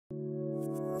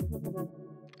It's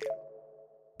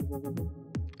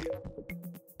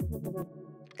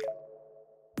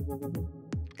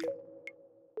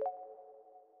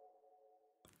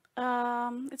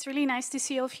really nice to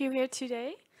see all of you here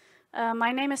today.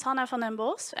 My name is Hanna van den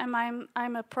Bos, and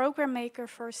I'm a program maker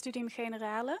for Studium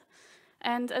Generale.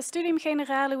 And at Studium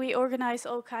Generale, we organize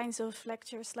all kinds of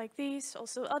lectures like these,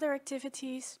 also other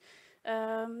activities,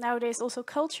 nowadays also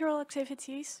cultural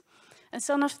activities. And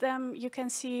some of them you can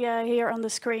see here on the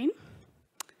screen.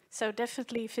 So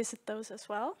definitely visit those as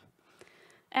well.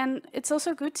 And it's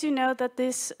also good to know that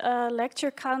this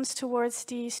lecture counts towards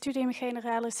the Studium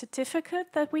Generale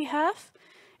certificate that we have.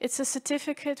 It's a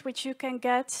certificate which you can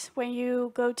get when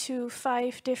you go to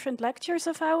 5 different lectures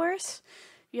of ours.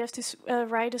 You have to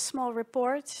write a small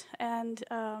report, and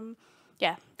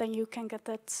yeah, then you can get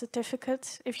that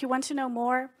certificate. If you want to know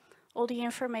more, all the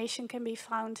information can be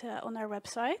found on our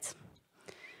website.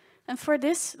 And for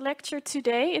this lecture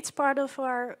today, it's part of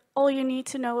our All You Need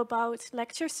to Know About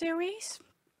lecture series,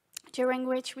 during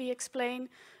which we explain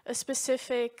a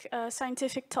specific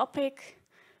scientific topic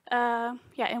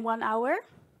in 1 hour.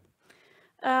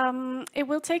 It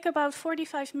will take about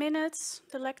 45 minutes,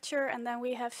 the lecture, and then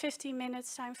we have 15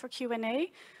 minutes time for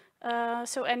Q&A.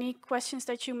 So any questions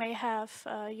that you may have,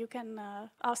 you can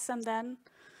ask them then.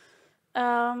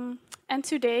 And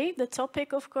today, the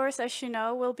topic, of course, as you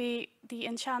know, will be the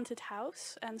Enchanted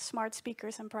House and smart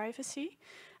speakers and privacy.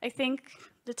 I think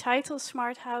the title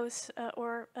Smart House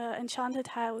or Enchanted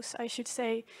House, I should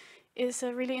say, is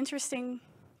a really interesting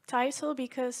title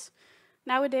because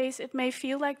nowadays it may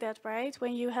feel like that, right?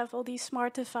 When you have all these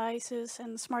smart devices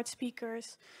and smart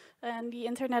speakers and the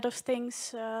Internet of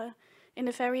Things in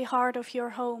the very heart of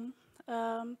your home.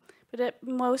 But at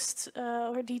most,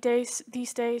 or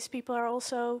these days, people are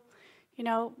also, you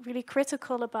know, really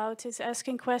critical about it,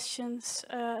 asking questions,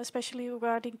 especially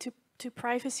regarding to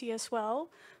privacy as well,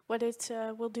 what it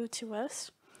will do to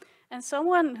us. And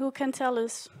someone who can tell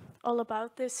us all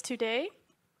about this today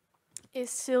is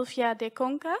Silvia De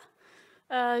Conca.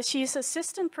 She is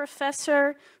assistant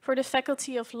professor for the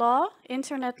Faculty of Law,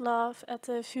 Internet Law at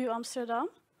the VU Amsterdam.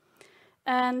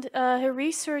 And her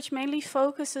research mainly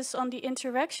focuses on the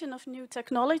interaction of new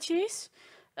technologies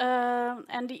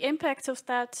and the impact of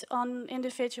that on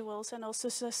individuals and also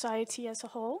society as a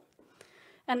whole.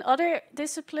 And other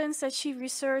disciplines that she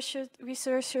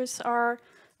researches are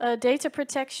data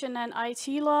protection and IT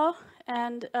law.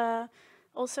 And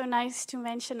also nice to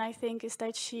mention, I think, is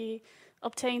that she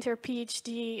obtained her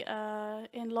PhD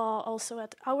in law also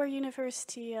at our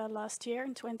university last year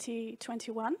in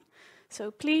 2021.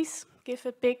 So please give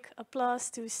a big applause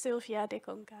to Silvia De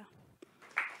Conca.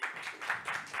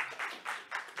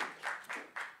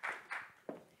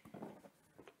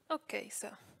 Okay, so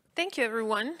thank you,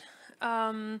 everyone.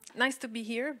 Nice to be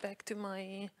here, back to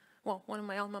my, well, one of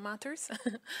my alma maters.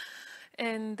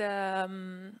 And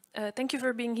thank you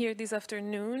for being here this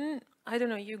afternoon. I don't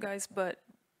know you guys, but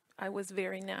I was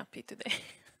very nappy today.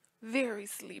 Very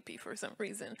sleepy for some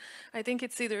reason. I think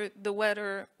it's either the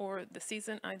weather or the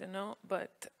season, I don't know.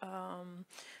 But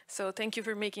so thank you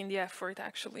for making the effort,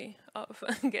 actually, of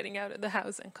getting out of the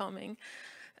house and coming.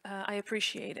 I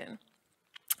appreciate it.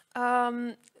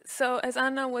 So as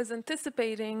Anna was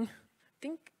anticipating, I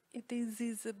think it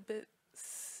is a bit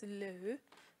slow.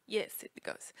 Yes, it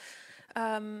goes.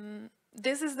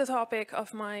 This is the topic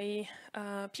of my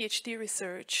PhD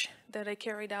research that I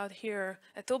carried out here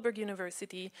at Tilburg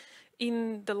University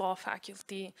in the law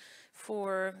faculty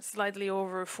for slightly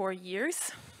over 4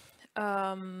 years.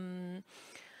 I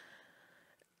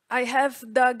have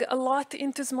dug a lot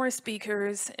into smart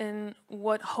speakers and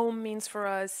what home means for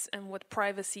us and what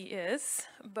privacy is,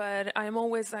 but I'm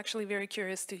always actually very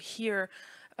curious to hear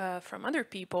from other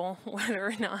people whether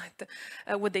or not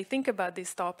what they think about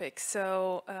these topics.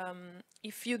 So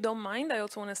if you don't mind, I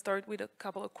also want to start with a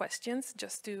couple of questions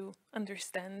just to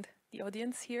understand the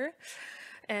audience here,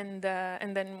 and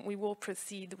then we will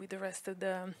proceed with the rest of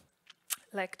the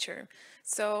lecture.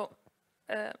 So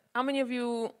how many of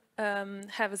you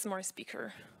have a smart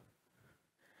speaker?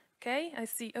 Okay, I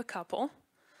see a couple.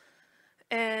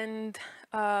 And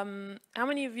how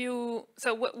many of you,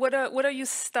 so what are you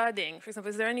studying? For example,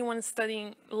 is there anyone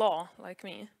studying law like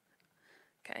me?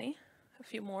 Okay, a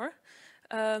few more.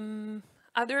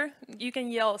 You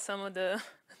can yell some of the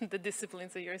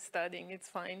disciplines that you're studying, it's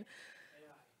fine.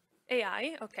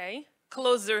 AI, okay.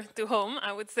 Closer to home,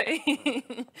 I would say.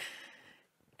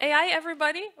 AI,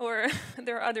 everybody? Or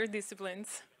there are other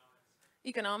disciplines?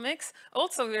 Economics,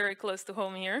 also very close to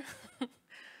home here.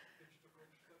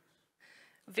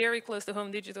 Very close to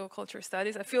home, digital culture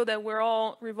studies. I feel that we're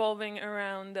all revolving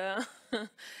around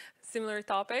similar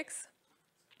topics.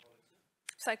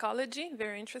 psychology,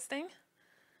 very interesting.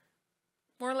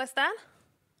 More or less that?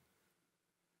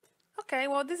 Okay,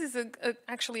 well, this is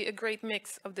actually a great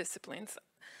mix of disciplines.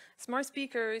 Smart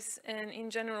speakers and in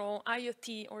general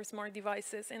IoT or smart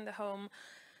devices in the home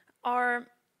are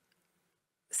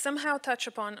somehow touch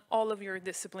upon all of your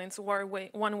disciplines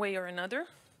one way or another.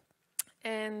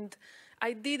 And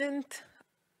I didn't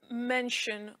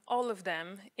mention all of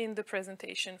them in the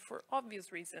presentation for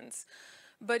obvious reasons.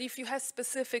 But if you have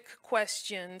specific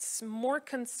questions more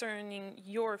concerning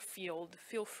your field,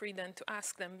 feel free then to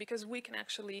ask them, because we can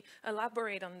actually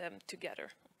elaborate on them together,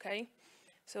 okay?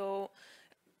 So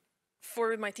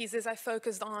for my thesis, I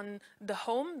focused on the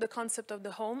home, the concept of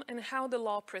the home, and how the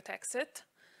law protects it,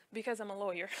 because I'm a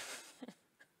lawyer.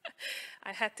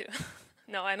 I had to.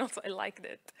 No, I liked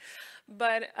it.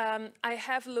 But I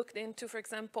have looked into, for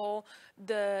example,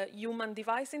 the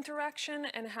human-device interaction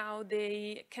and how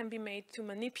they can be made to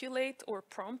manipulate or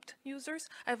prompt users.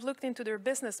 I've looked into their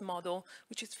business model,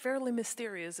 which is fairly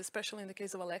mysterious, especially in the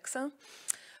case of Alexa.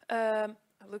 I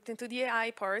looked into the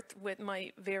AI part with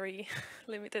my very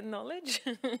limited knowledge,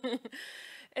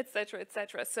 etc.,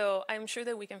 etc. So I'm sure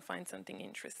that we can find something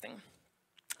interesting.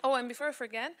 Oh, and before I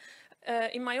forget,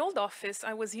 in my old office,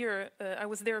 I was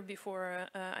there before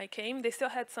I came. They still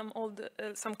had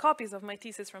some copies of my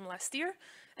thesis from last year,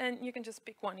 and you can just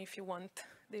pick one if you want.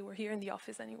 They were here in the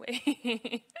office anyway.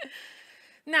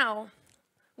 Now,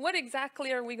 what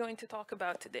exactly are we going to talk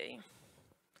about today?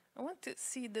 I want to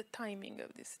see the timing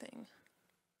of this thing.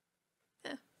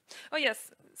 Yeah. Oh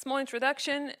yes, small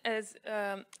introduction. As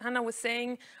Hannah was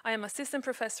saying, I am assistant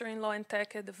professor in law and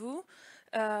tech at the VU.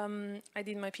 I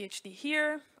did my PhD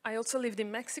here. I also lived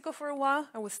in Mexico for a while.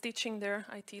 I was teaching there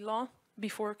IT law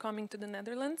before coming to the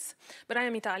Netherlands. But I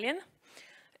am Italian.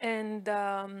 And,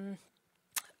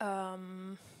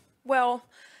 well,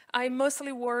 I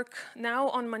mostly work now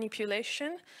on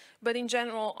manipulation, but in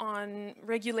general on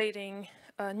regulating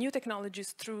new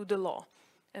technologies through the law.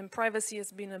 And privacy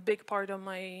has been a big part of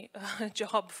my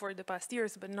job for the past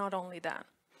years, but not only that.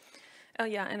 Oh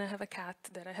yeah, and I have a cat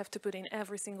that I have to put in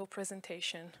every single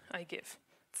presentation I give.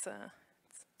 It's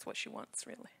what she wants,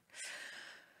 really.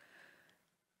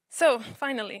 So,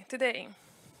 finally, today.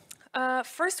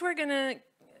 First, we're going to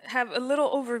have a little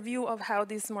overview of how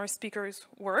these smart speakers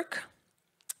work.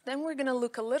 Then we're going to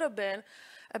look a little bit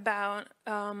about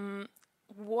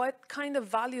what kind of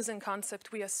values and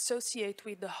concepts we associate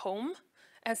with the home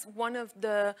as one of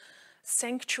the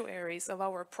sanctuaries of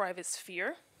our private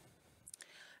sphere.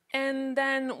 And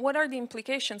then what are the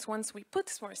implications once we put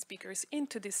smart speakers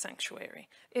into this sanctuary?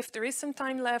 If there is some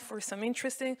time left for some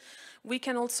interesting, we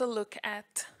can also look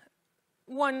at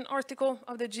one article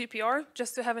of the GDPR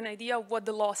just to have an idea of what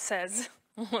the law says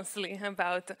mostly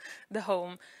about the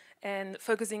home, and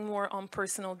focusing more on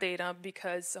personal data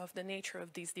because of the nature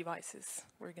of these devices.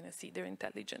 We're going to see their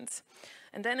intelligence.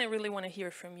 And then I really want to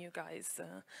hear from you guys,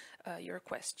 your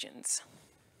questions.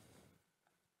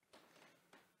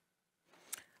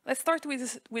 Let's start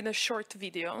with a short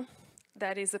video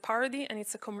that is a parody, and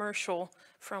it's a commercial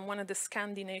from one of the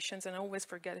Scandi nations, and I always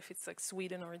forget if it's like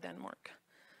Sweden or Denmark.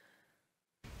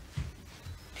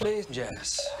 Playing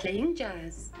jazz. Playing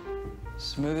jazz.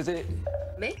 Smoothie.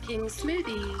 Making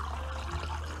smoothie.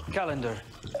 Calendar.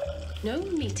 No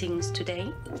meetings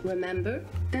today. Remember,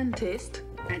 dentist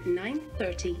at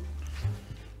 9:30.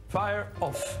 Fire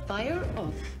off. Fire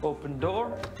off. Open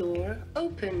door. Door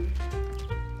open.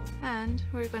 And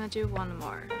we're gonna do one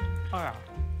more. Oh yeah.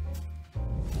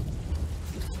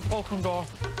 Open door.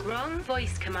 Wrong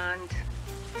voice command.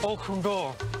 Open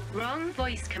door. Wrong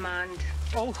voice command.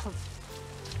 Open.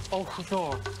 Open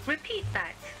door. Repeat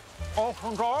that.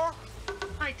 Open door.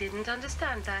 I didn't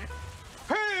understand that.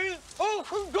 Hey!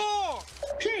 Open door!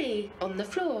 Play on the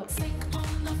floor.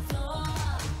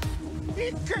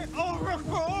 Get on the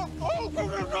floor! Open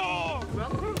the door!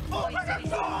 Wrong voice Open the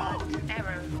door! command.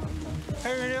 Error.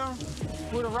 Hey, meneer.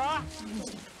 With a rock?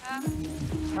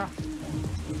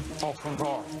 Open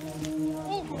door.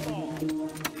 Open door.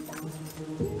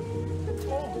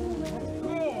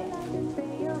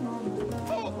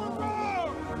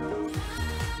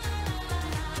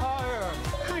 Higher.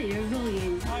 Higher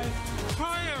volume. Higher.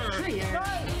 Higher.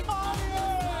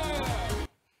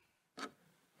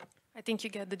 I think you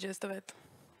get the gist of it.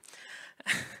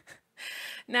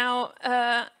 Now,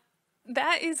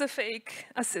 that is a fake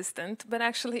assistant, but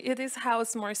actually it is how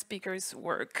smart speakers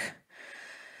work.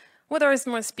 What are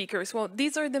smart speakers? Well,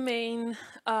 these are the main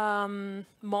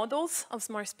models of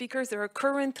smart speakers that are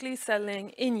currently selling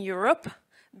in Europe.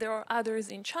 There are others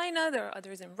in China, there are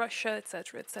others in Russia,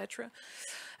 etc., etc.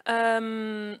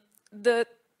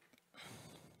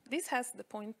 This has the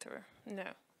pointer,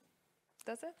 no.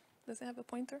 Does it? Does it have a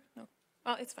pointer? No.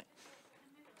 Oh, it's fine.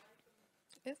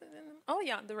 Is it in the, oh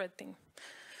yeah, the red thing.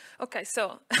 Okay,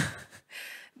 so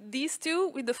these two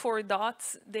with the 4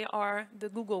 dots, they are the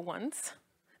Google ones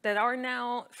that are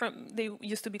now they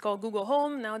used to be called Google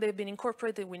Home. Now they've been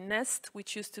incorporated with Nest,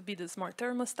 which used to be the smart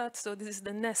thermostat. So this is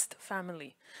the Nest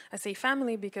family. I say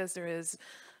family because there is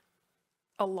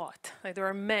a lot. Like there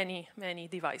are many, many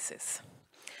devices.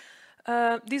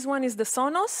 This one is the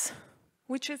Sonos,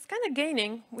 which is kind of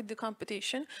gaining with the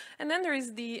competition. And then there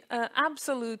is the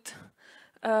absolute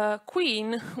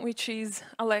queen, which is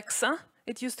Alexa.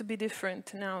 It used to be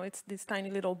different. Now it's this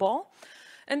tiny little ball.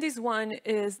 And this one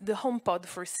is the HomePod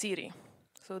for Siri.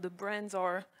 So the brands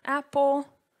are Apple,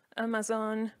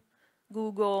 Amazon,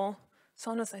 Google,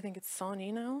 Sonos, I think it's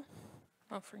Sony now.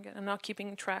 I forget, I'm not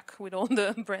keeping track with all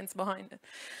the brands behind it.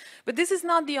 But this is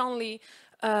not the only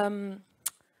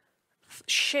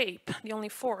shape, the only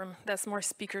form that smart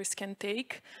speakers can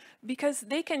take, because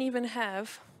they can even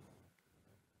have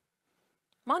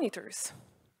monitors.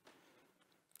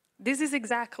 This is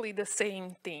exactly the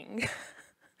same thing.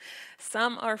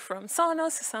 Some are from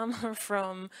Sonos, some are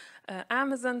from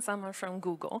Amazon, some are from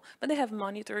Google, but they have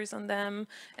monitors on them,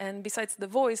 and besides the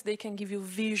voice, they can give you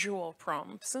visual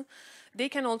prompts. They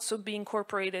can also be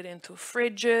incorporated into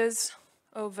fridges,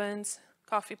 ovens,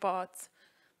 coffee pots,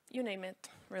 you name it,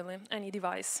 really, any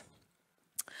device.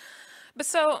 But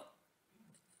so,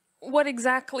 what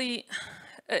exactly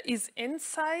is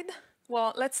inside?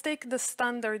 Well, let's take the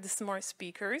standard smart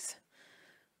speakers.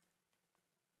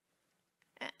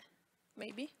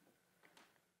 Maybe?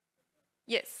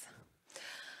 Yes.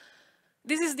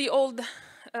 This is the old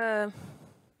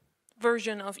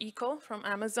version of Echo from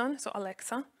Amazon, so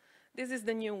Alexa. This is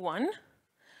the new one.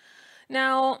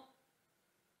 Now,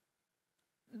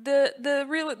 the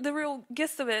real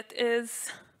gist of it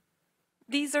is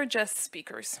these are just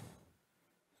speakers.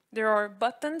 There are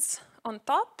buttons on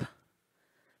top.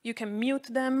 You can mute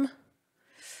them.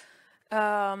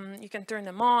 You can turn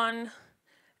them on,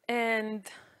 and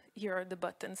here are the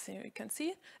buttons, here you can see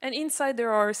it. And inside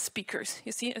there are speakers.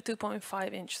 You see a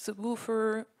 2.5-inch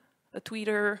subwoofer, a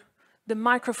tweeter, the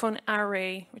microphone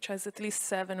array, which has at least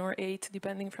 7 or 8,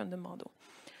 depending from the model.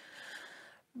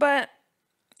 But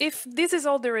if this is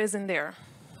all there is in there,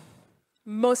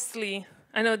 mostly,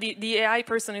 I know the AI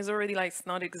person is already like, it's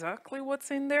not exactly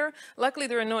what's in there. Luckily,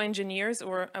 there are no engineers,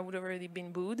 or I would have already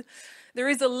been booed. There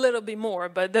is a little bit more,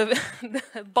 but the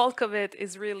bulk of it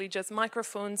is really just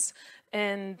microphones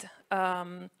and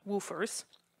woofers.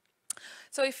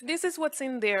 So if this is what's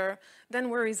in there, then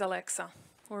where is Alexa?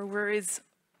 Or where is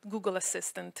Google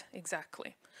Assistant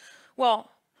exactly?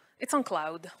 Well, it's on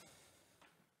cloud.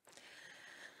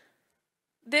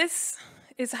 This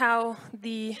is how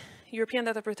the European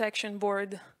Data Protection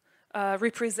Board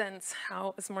represents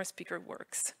how a smart speaker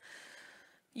works.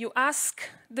 You ask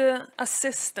the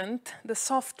assistant, the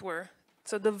software,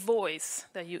 so the voice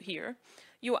that you hear,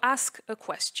 you ask a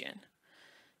question.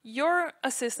 Your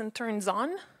assistant turns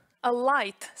on, a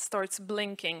light starts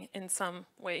blinking in some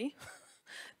way,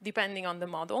 depending on the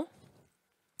model.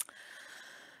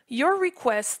 Your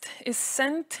request is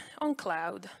sent on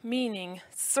cloud, meaning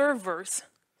servers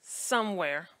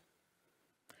somewhere,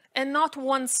 and not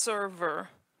one server.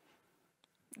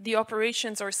 The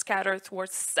operations are scattered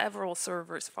towards several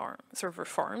server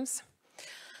farms.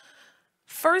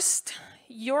 First,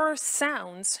 your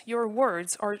sounds, your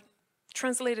words are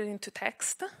translated into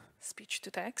text, speech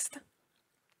to text.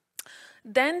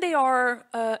 Then they are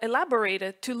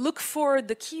elaborated to look for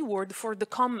the keyword, for the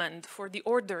command, for the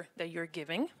order that you're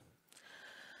giving.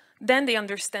 Then they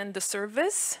understand the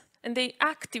service and they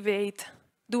activate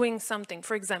doing something.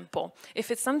 For example,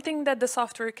 if it's something that the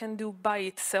software can do by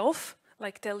itself,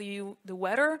 like tell you the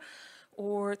weather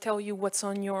or tell you what's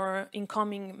on your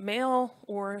incoming mail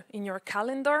or in your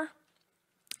calendar,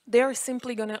 they're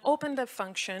simply going to open that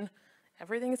function,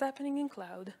 everything is happening in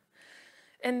cloud,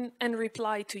 and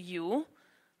reply to you.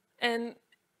 And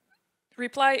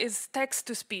reply is text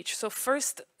to speech. So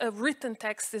first a written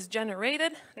text is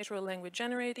generated, natural language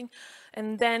generating,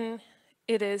 and then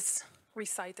it is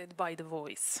recited by the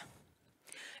voice.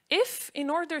 If in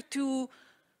order to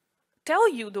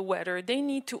tell you the weather, they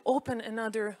need to open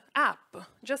another app,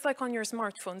 just like on your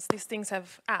smartphones, these things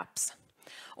have apps.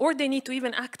 Or they need to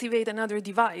even activate another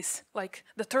device, like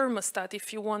the thermostat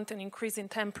if you want an increase in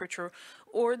temperature,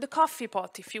 or the coffee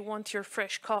pot if you want your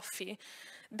fresh coffee.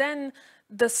 Then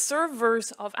the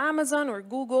servers of Amazon or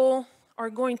Google are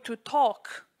going to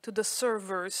talk to the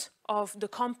servers of the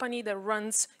company that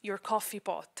runs your coffee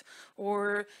pot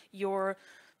or your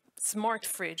smart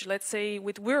fridge, let's say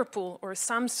with Whirlpool or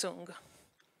Samsung.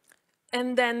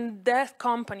 and then that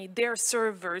company, their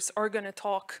servers, are going to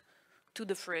talk to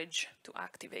the fridge to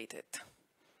activate it.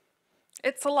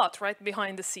 It's a lot, right,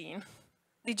 behind the scene.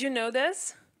 Did you know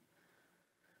this?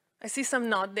 I see some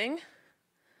nodding.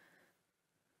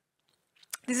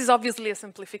 This is obviously a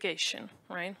simplification,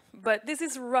 right? But this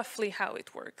is roughly how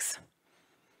it works.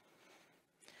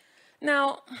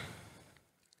 Now,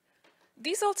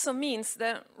 this also means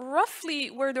that roughly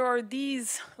where there are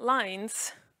these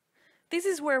lines, this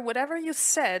is where whatever you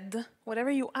said,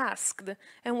 whatever you asked,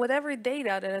 and whatever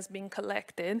data that has been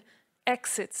collected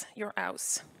exits your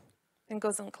house and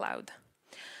goes on cloud.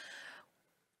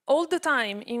 All the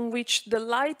time in which the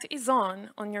light is on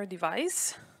your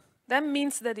device, that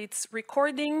means that it's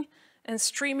recording and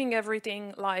streaming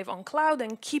everything live on cloud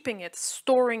and keeping it,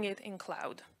 storing it in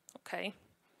cloud, okay?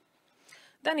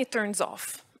 Then it turns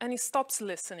off and it stops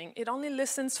listening. It only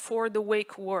listens for the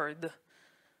wake word,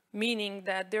 meaning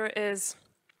that there is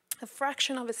a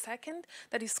fraction of a second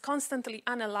that is constantly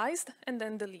analyzed and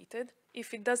then deleted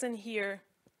if it doesn't hear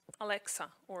Alexa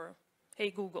or Hey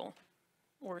Google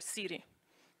or Siri.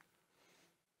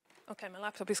 Okay, my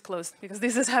laptop is closed because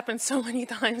this has happened so many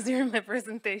times during my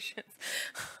presentations.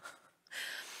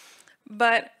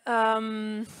 But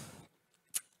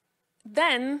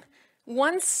then,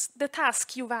 once the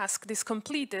task you've asked is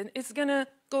completed, it's gonna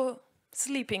go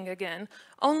sleeping again,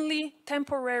 only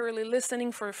temporarily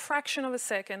listening for a fraction of a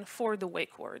second for the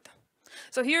wake word.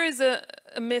 So here is a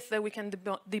myth that we can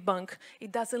debunk.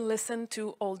 It doesn't listen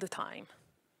to all the time.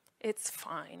 It's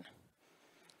fine.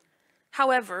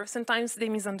 However, sometimes they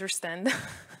misunderstand.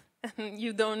 And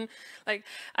you don't, like,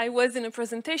 I was in a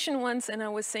presentation once and I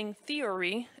was saying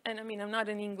theory, and I mean, I'm not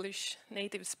an English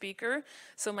native speaker,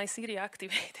 so my Siri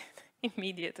activated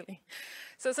immediately.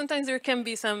 So sometimes there can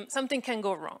be something can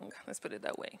go wrong, let's put it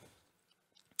that way.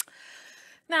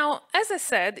 Now, as I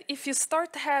said, if you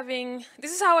start having,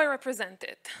 this is how I represent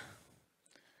it.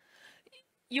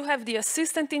 You have the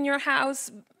assistant in your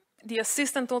house. The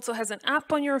assistant also has an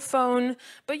app on your phone,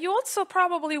 but you also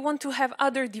probably want to have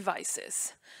other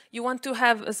devices. You want to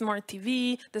have a smart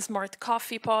TV, the smart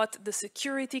coffee pot, the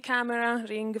security camera,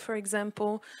 Ring, for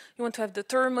example. You want to have the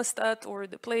thermostat or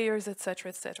the players,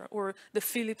 etc., or the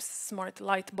Philips smart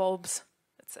light bulbs,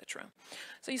 etc.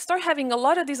 So you start having a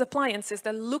lot of these appliances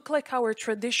that look like our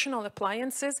traditional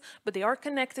appliances, but they are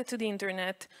connected to the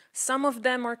internet. Some of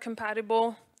them are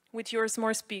compatible with your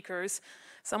smart speakers.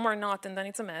 Some are not, and then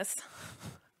it's a mess.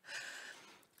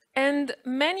 And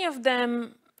many of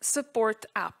them support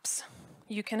apps.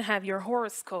 You can have your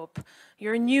horoscope,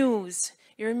 your news,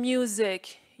 your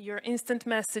music, your instant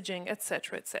messaging,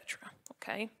 etc., etc.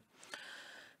 Okay?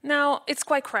 Now, it's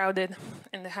quite crowded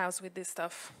in the house with this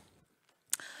stuff.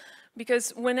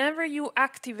 Because whenever you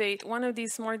activate one of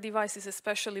these smart devices,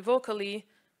 especially vocally,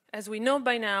 as we know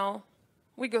by now,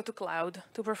 we go to cloud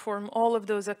to perform all of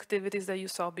those activities that you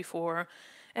saw before.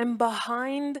 And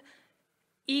behind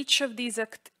each of these,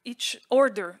 each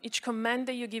command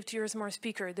that you give to your smart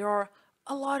speaker, there are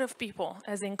a lot of people,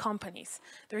 as in companies.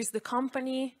 There is the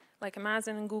company, like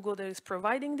Amazon and Google, that is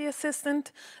providing the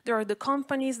assistant. There are the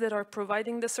companies that are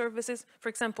providing the services. For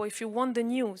example, if you want the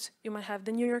news, you might have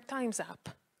the New York Times app.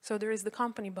 So there is the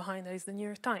company behind that is the New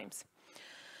York Times.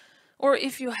 Or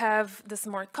if you have the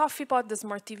smart coffee pot, the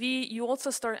smart TV, you also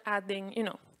start adding, you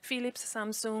know, Philips,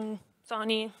 Samsung,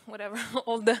 Sony, whatever,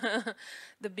 all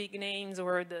the big names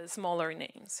or the smaller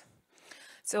names.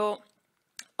 So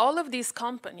all of these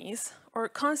companies are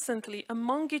constantly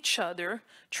among each other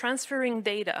transferring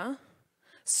data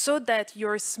so that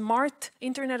your smart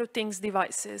Internet of Things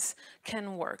devices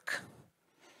can work,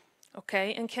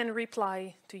 okay, and can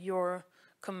reply to your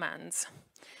commands.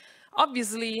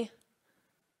 Obviously,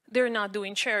 they're not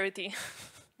doing charity.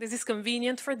 This is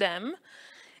convenient for them.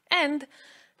 And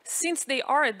since they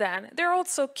are that, they're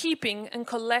also keeping and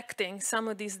collecting some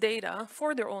of these data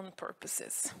for their own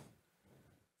purposes.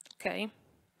 Okay?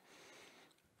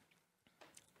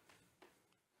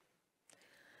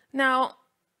 Now,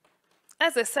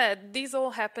 as I said, this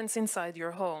all happens inside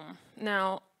your home.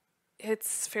 Now,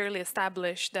 it's fairly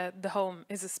established that the home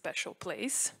is a special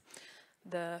place.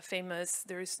 The famous,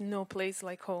 there is no place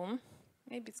like home.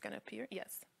 Maybe it's going to appear,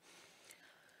 yes.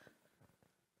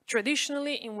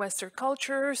 Traditionally, in Western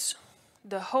cultures,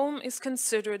 the home is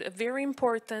considered a very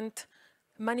important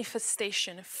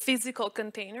manifestation, a physical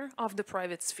container of the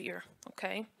private sphere,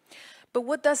 okay? But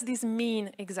what does this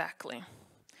mean exactly?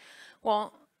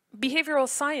 Well, behavioral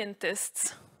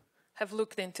scientists have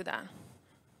looked into that.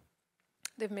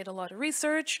 They've made a lot of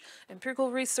research,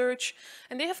 empirical research,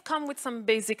 and they have come with some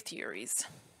basic theories.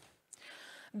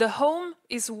 The home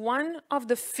is one of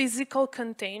the physical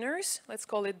containers, let's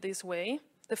call it this way,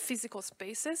 the physical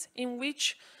spaces in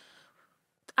which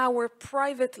our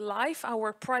private life,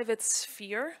 our private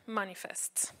sphere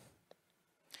manifests.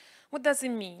 What does it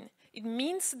mean? It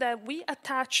means that we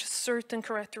attach certain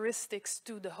characteristics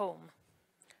to the home.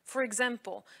 For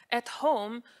example, at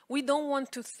home, we don't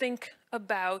want to think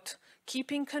about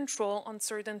keeping control on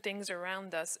certain things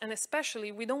around us, and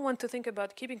especially we don't want to think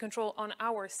about keeping control on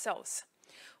ourselves.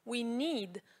 We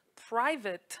need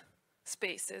private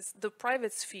spaces, the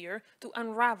private sphere, to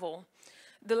unravel.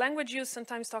 The language used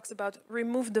sometimes talks about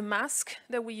remove the mask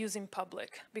that we use in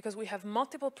public, because we have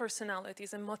multiple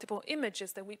personalities and multiple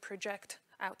images that we project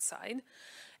outside,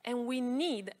 and we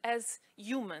need, as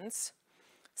humans,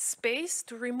 space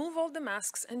to remove all the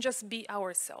masks and just be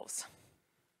ourselves.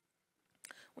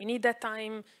 We need that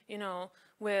time, you know,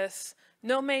 with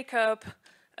no makeup,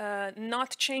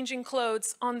 not changing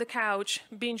clothes on the couch,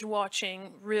 binge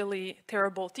watching really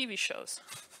terrible TV shows.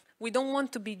 We don't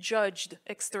want to be judged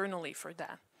externally for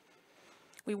that.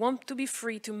 We want to be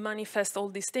free to manifest all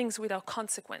these things without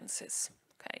consequences.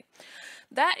 Okay,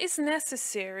 that is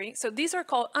necessary. So these are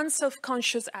called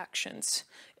unself-conscious actions.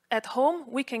 At home,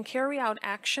 we can carry out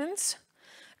actions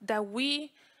that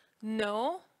we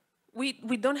know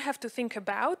we don't have to think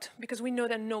about because we know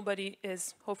that nobody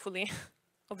is, hopefully,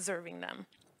 observing them.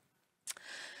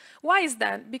 Why is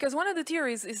that? Because one of the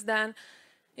theories is that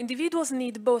individuals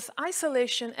need both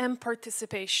isolation and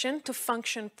participation to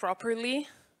function properly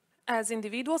as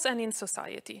individuals and in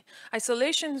society.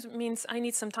 Isolation means I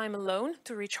need some time alone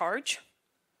to recharge,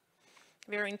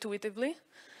 very intuitively.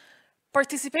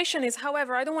 Participation is,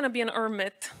 however, I don't want to be an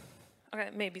hermit. Okay,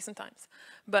 maybe sometimes,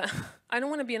 but I don't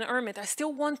want to be an hermit. I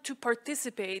still want to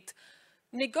participate,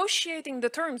 negotiating the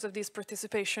terms of this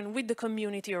participation with the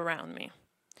community around me.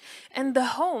 And the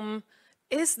home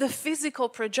is the physical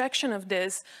projection of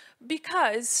this,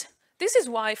 because this is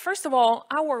why, first of all,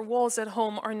 our walls at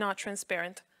home are not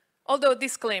transparent. Although,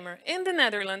 disclaimer, in the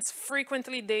Netherlands,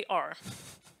 frequently they are.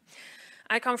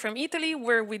 I come from Italy,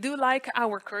 where we do like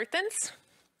our curtains,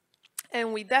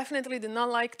 and we definitely do not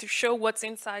like to show what's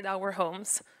inside our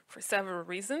homes for several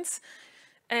reasons.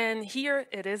 And here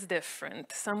it is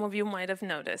different. Some of you might have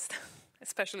noticed,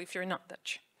 especially if you're not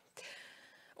Dutch.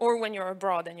 Or when you're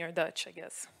abroad and you're Dutch, I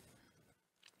guess.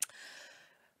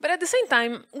 But at the same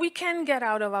time, we can get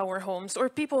out of our homes, or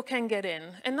people can get in.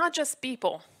 And not just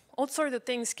people. All sorts of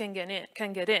things can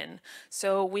get in.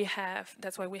 So we have,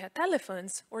 that's why we have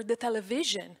telephones or the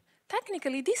television.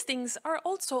 Technically, these things are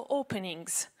also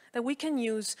openings that we can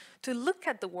use to look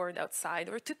at the world outside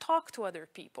or to talk to other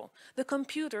people. The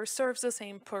computer serves the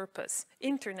same purpose.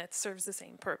 Internet serves the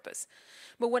same purpose.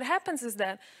 But what happens is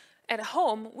that at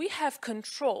home, we have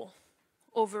control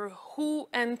over who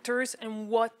enters and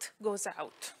what goes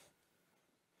out.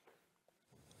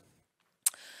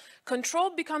 Control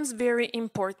becomes very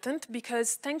important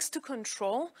because thanks to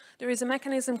control, there is a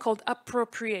mechanism called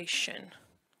appropriation.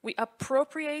 We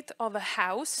appropriate of a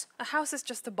house. A house is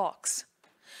just a box.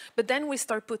 But then we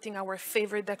start putting our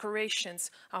favorite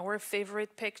decorations, our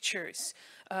favorite pictures,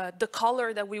 the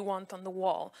color that we want on the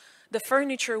wall, the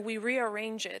furniture, we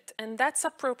rearrange it, and that's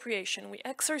appropriation. We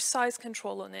exercise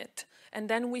control on it, and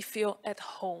then we feel at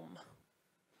home,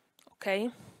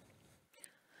 okay?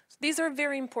 So these are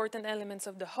very important elements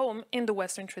of the home in the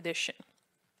Western tradition.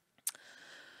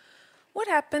 What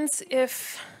happens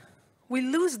if we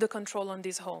lose the control on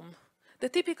this home? The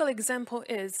typical example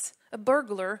is a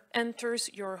burglar enters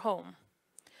your home.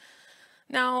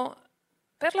 Now,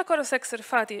 Perla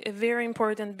Corosek-Serfati, a very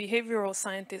important behavioral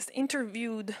scientist,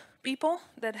 interviewed people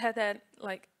that had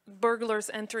like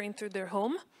burglars enter into their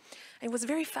home. It was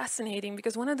very fascinating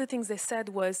because one of the things they said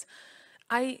was,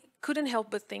 I couldn't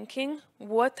help but thinking,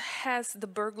 what has the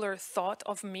burglar thought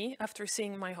of me after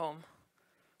seeing my home?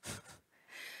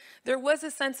 There was a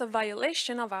sense of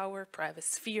violation of our private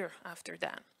sphere after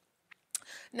that.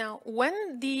 Now,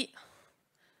 when the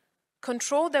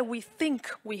control that we think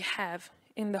we have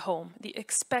in the home, the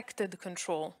expected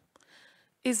control,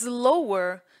 is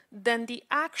lower than the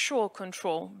actual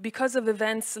control because of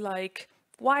events like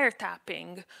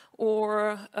wiretapping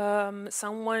or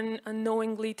someone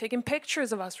unknowingly taking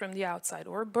pictures of us from the outside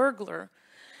or a burglar,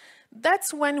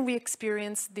 that's when we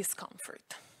experience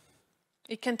discomfort.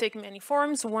 It can take many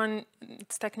forms. One,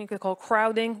 it's technically called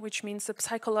crowding, which means the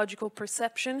psychological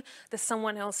perception that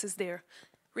someone else is there,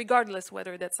 regardless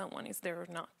whether that someone is there or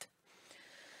not.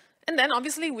 And then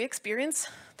obviously we experience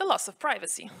the loss of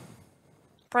privacy.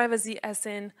 Privacy as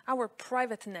in our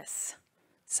privateness,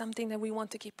 something that we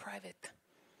want to keep private,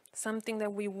 something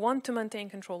that we want to maintain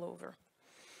control over.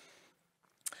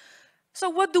 So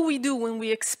what do we do when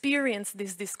we experience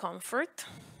this discomfort?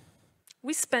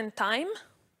 We spend time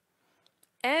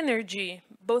energy,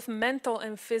 both mental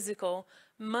and physical,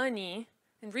 money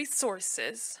and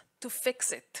resources to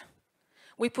fix it.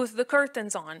 We put the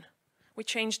curtains on. We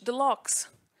changed the locks.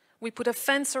 We put a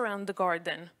fence around the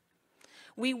garden.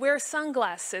 We wear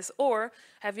sunglasses. Or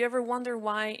have you ever wondered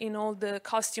why in all the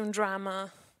costume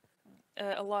drama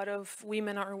a lot of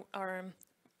women are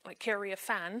like carry a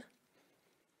fan?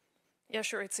 Yeah,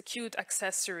 sure, it's a cute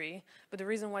accessory, but the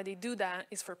reason why they do that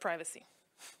is for privacy.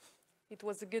 It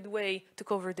was a good way to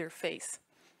cover their face.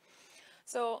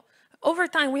 So over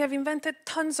time, we have invented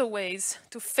tons of ways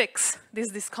to fix this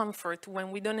discomfort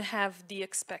when we don't have the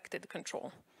expected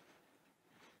control.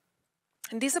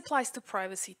 And this applies to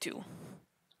privacy too.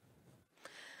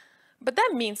 But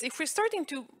that means if we're starting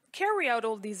to carry out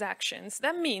all these actions,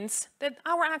 that means that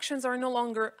our actions are no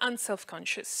longer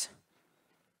unself-conscious.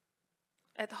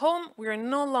 At home, we are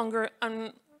no longer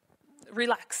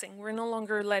relaxing. We're no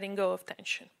longer letting go of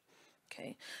tension.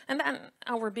 Okay? And then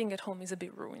our being at home is a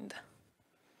bit ruined.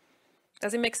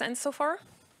 Does it make sense so far?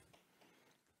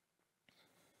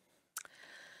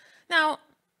 Now,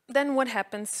 then what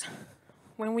happens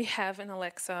when we have an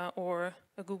Alexa or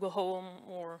a Google Home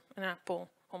or an Apple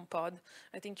HomePod?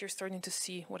 I think you're starting to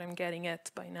see what I'm getting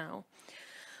at by now.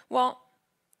 Well,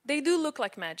 they do look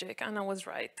like magic, and I was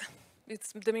right.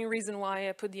 It's the main reason why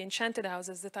I put the Enchanted house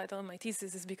as the title of my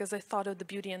thesis is because I thought of the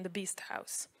Beauty and the Beast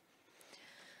house.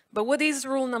 But what is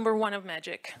rule number 1 of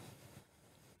magic?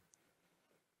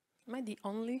 Am I the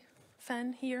only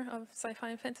fan here of sci-fi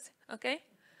and fantasy? Okay.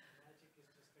 Magic is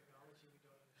just technology we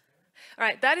don't understand. All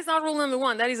right, that is not rule number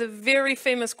 1. That is a very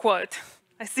famous quote.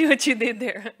 I see what you did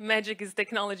there. Magic is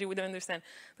technology we don't understand.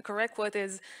 The correct quote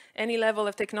is, any level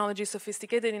of technology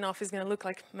sophisticated enough is going to look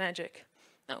like magic.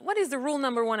 Now, what is the rule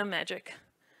number 1 of magic?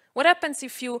 What happens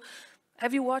if you,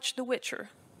 have you watched The Witcher?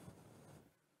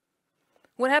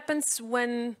 What happens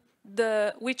when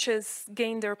the witches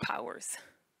gain their powers?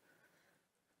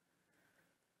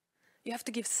 You have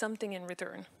to give something in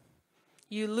return.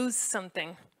 You lose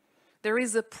something. There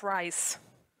is a price.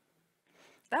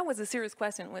 That was a serious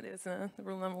question. What is the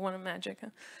rule number 1 of magic?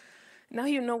 Now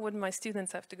you know what my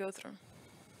students have to go through.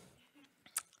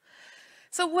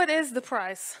 So what is the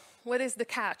price? What is the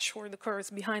catch or the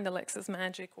curse behind Alexa's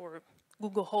magic or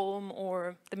Google Home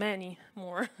or the many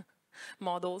more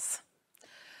models?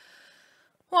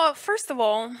 Well, first of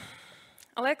all,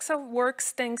 Alexa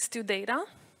works thanks to data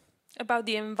about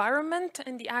the environment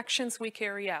and the actions we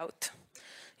carry out.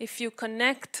 If you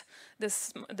connect the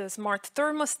smart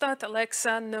thermostat,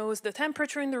 Alexa knows the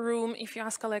temperature in the room. If you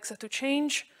ask Alexa to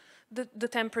change the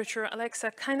temperature,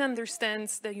 Alexa kind of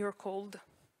understands that you're cold.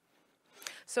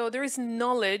 So there is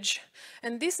knowledge,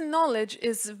 and this knowledge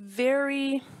is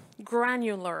very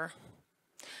granular.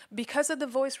 Because of the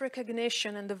voice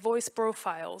recognition and the voice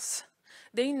profiles,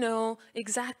 they know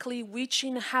exactly which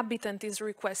inhabitant is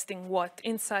requesting what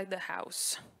inside the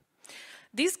house.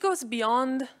 This goes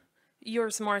beyond your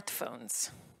smartphones.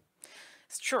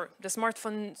 Sure, the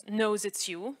smartphone knows it's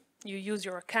you. You use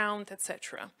your account,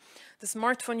 etc. The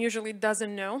smartphone usually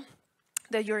doesn't know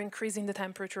that you're increasing the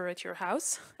temperature at your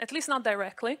house, at least not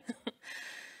directly.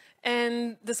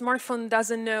 And the smartphone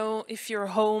doesn't know if you're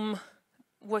home,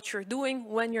 what you're doing,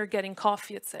 when you're getting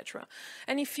coffee, etc.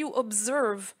 And if you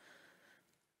observe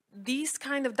these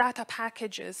kind of data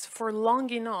packages for long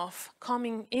enough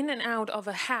coming in and out of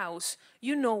a house,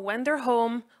 you know when they're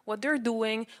home, what they're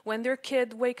doing, when their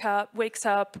kid wakes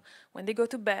up, when they go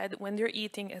to bed, when they're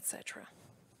eating, etc.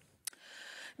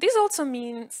 This also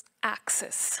means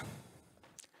access.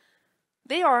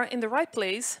 They are in the right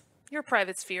place, your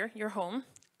private sphere, your home,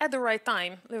 at the right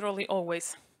time, literally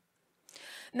always.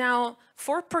 Now,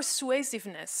 for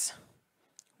persuasiveness,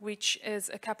 which is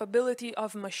a capability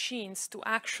of machines to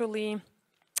actually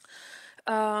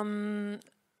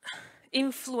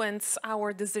influence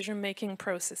our decision-making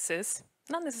processes,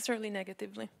 not necessarily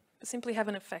negatively, but simply have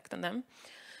an effect on them.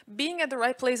 Being at the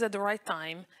right place at the right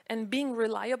time and being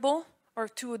reliable are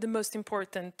 2 of the most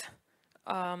important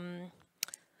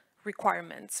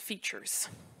requirements, features.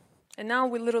 And now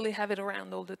we literally have it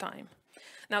around all the time.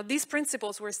 Now, these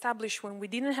principles were established when we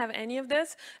didn't have any of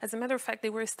this. As a matter of fact, they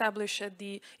were established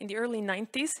in the early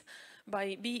 90s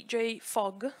by B.J.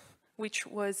 Fogg, which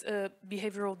was a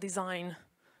behavioral design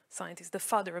scientist, the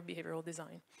father of behavioral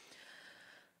design.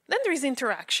 Then there is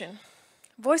interaction.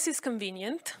 Voice is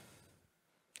convenient.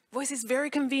 Voice is very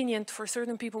convenient for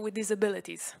certain people with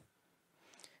disabilities.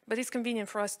 But it's convenient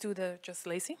for us too, the just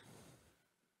lazy.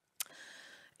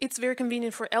 It's very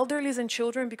convenient for elderlies and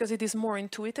children because it is more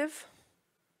intuitive.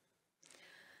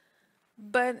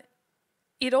 But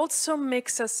it also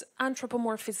makes us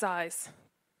anthropomorphize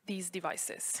these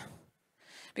devices.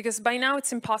 Because by now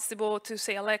it's impossible to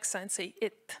say Alexa and say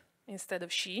it instead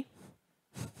of she.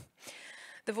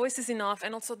 The voice is enough,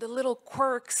 and also the little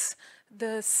quirks,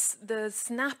 the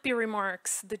snappy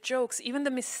remarks, the jokes, even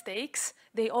the mistakes,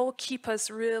 they all keep us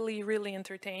really, really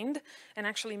entertained and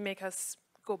actually make us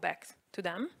go back to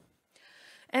them.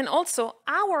 And also,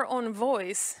 our own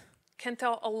voice can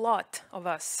tell a lot of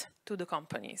us to the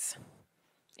companies,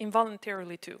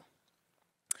 involuntarily too.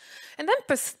 And then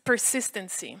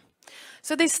persistency.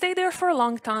 So they stay there for a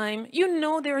long time. You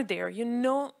know they're there. You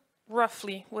know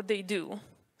roughly what they do.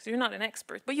 So you're not an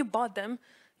expert, but you bought them.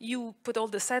 You put all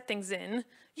the settings in.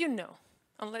 You know,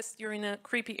 unless you're in a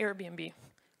creepy Airbnb.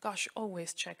 Gosh,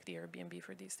 always check the Airbnb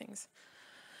for these things.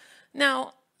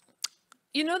 Now,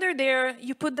 you know they're there.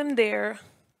 You put them there.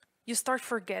 You start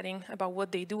forgetting about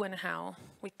what they do and how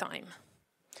with time.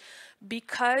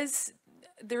 Because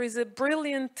there is a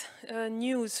brilliant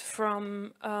news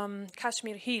from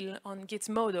Kashmir Hill on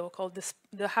Gizmodo called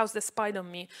The House That Spied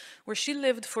on Me, where she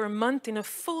lived for a month in a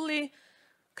fully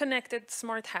connected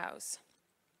smart house.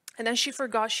 And then she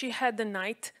forgot she had the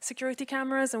night security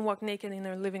cameras and walked naked in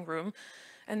her living room,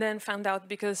 and then found out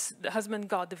because the husband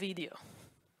got the video.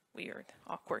 Weird,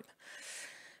 awkward.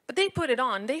 But they put it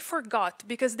on. They forgot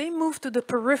because they moved to the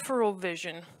peripheral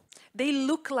vision. They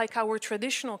look like our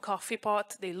traditional coffee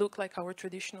pot. They look like our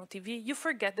traditional TV. You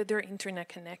forget that they're internet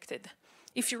connected.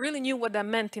 If you really knew what that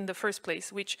meant in the first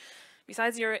place, which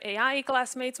besides your AI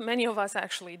classmates, many of us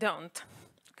actually don't,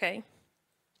 okay?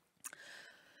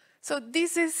 So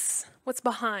this is what's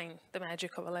behind the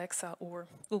magic of Alexa or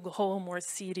Google Home or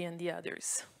Siri and the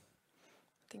others.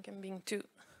 I think I'm being too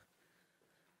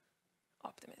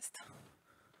optimist.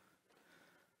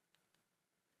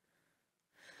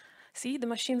 See, the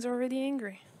machine's already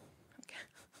angry. Okay.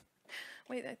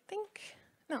 Wait, I think,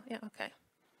 no, yeah, okay.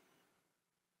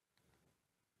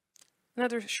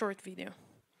 Another short video.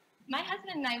 My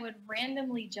husband and I would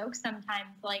randomly joke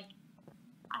sometimes, like,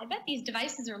 I bet these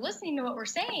devices are listening to what we're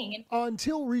saying.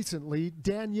 Until recently,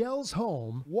 Danielle's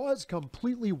home was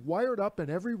completely wired up in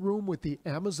every room with the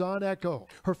Amazon Echo.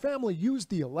 Her family used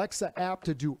the Alexa app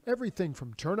to do everything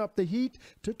from turn up the heat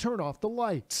to turn off the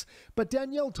lights. But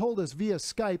Danielle told us via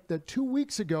Skype that 2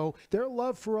 weeks ago, their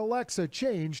love for Alexa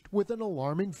changed with an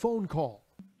alarming phone call.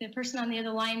 The person on the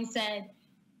other line said,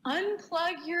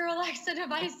 "Unplug your Alexa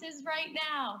devices right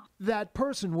now." That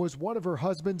person was one of her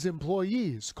husband's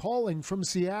employees calling from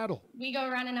Seattle. We go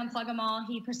around and unplug them all.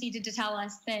 He proceeded to tell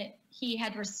us that he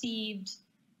had received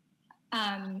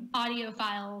audio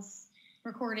files,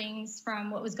 recordings from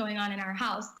what was going on in our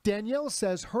house. Danielle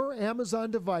says her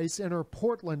Amazon device in her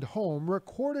Portland home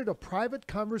recorded a private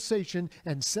conversation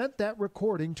and sent that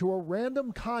recording to a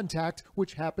random contact,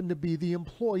 which happened to be the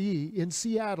employee in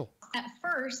Seattle. At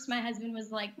first, my husband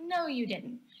was like, "No, you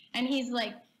didn't." And he's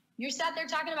like, "You're sat there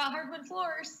talking about hardwood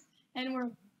floors." And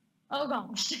we're, "Oh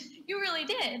gosh, you really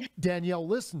did." Danielle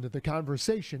listened to the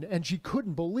conversation and she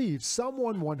couldn't believe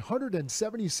someone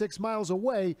 176 miles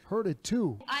away heard it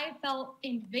too. I felt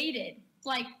invaded,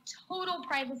 like total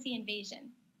privacy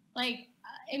invasion. Like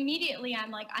immediately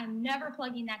I'm like, I'm never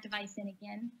plugging that device in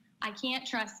again. I can't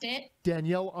trust it.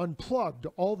 Danielle unplugged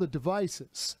all the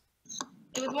devices.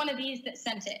 It was one of these that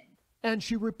sent it. And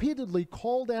she repeatedly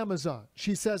called Amazon.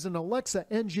 She says an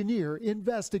Alexa engineer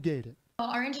investigated.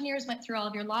 Our engineers went through all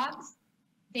of your logs.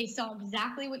 They saw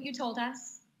exactly what you told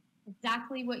us,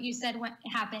 exactly what you said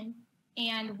happened,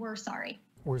 and we're sorry.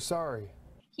 We're sorry.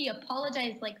 He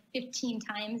apologized like 15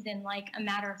 times in like a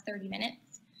matter of 30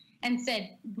 minutes and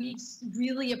said, "We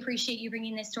really appreciate you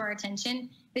bringing this to our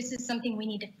attention. This is something we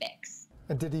need to fix."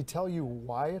 And did he tell you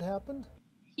why it happened?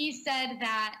 He said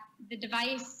that the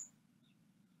device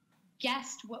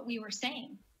guessed what we were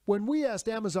saying. When we asked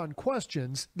Amazon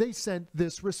questions, they sent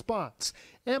this response.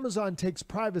 Amazon takes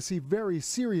privacy very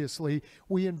seriously.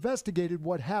 We investigated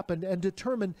what happened and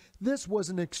determined this was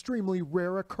an extremely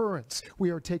rare occurrence. We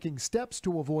are taking steps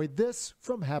to avoid this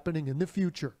from happening in the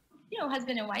future. You know,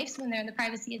 husband and wives, when they're in the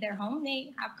privacy of their home,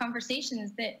 they have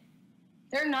conversations that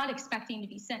they're not expecting to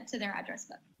be sent to their address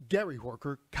book. Gary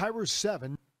Horker, Kairos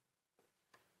 7.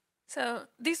 So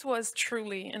this was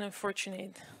truly an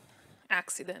unfortunate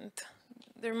accident.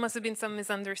 There must have been some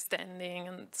misunderstanding,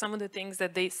 and some of the things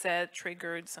that they said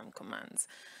triggered some commands.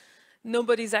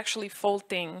 Nobody's actually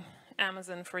faulting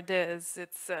Amazon for this.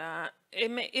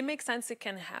 It makes sense it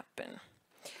can happen.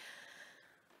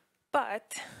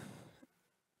 But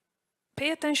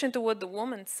pay attention to what the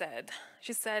woman said.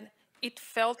 She said, "It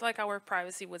felt like our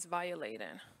privacy was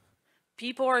violated.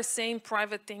 People are saying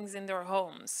private things in their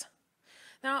homes."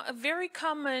 Now, a very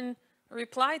common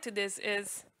reply to this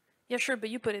is, "Yeah, sure, but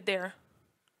you put it there.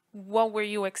 What were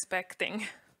you expecting?"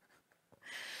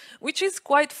 which is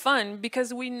quite fun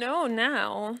because we know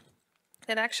now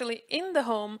that actually in the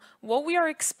home, what we are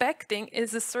expecting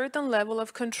is a certain level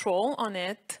of control on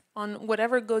it, on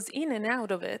whatever goes in and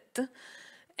out of it,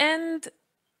 and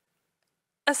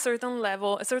a certain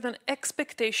level, a certain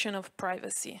expectation of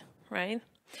privacy, right?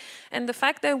 And the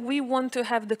fact that we want to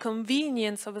have the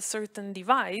convenience of a certain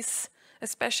device,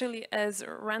 especially as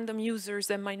random users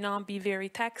that might not be very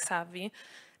tech savvy,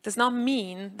 does not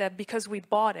mean that because we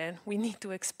bought it, we need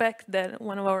to expect that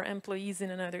one of our employees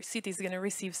in another city is going to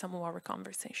receive some of our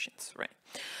conversations, right?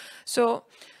 So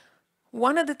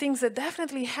one of the things that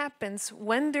definitely happens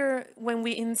when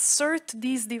we insert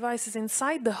these devices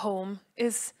inside the home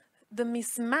is the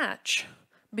mismatch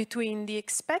between the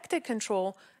expected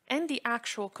control and the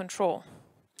actual control.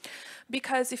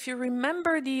 Because if you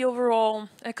remember the overall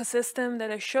ecosystem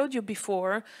that I showed you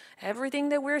before, everything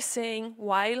that we're saying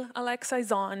while Alexa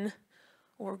is on,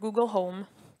 or Google Home,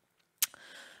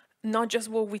 not just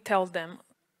what we tell them.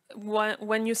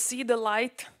 When you see the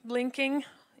light blinking,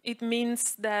 it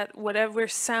means that whatever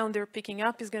sound they're picking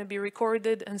up is going to be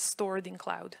recorded and stored in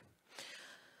cloud.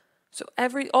 So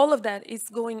all of that is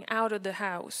going out of the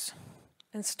house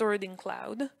and stored in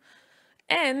cloud.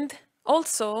 And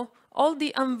also, all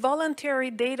the involuntary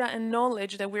data and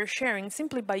knowledge that we're sharing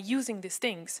simply by using these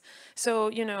things. So,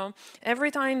 you know,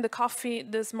 every time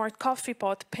the smart coffee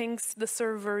pot pings the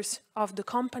servers of the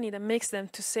company that makes them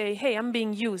to say, hey, I'm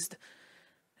being used.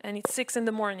 And it's 6 in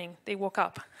the morning, they woke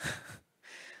up.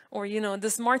 Or, you know, the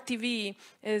smart TV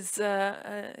is,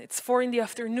 it's 4 in the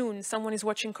afternoon, someone is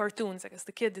watching cartoons. I guess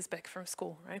the kid is back from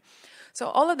school, right? So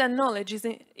all of that knowledge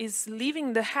is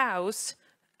leaving the house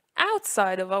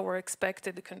outside of our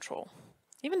expected control,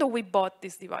 even though we bought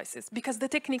these devices, because the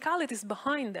technicalities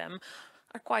behind them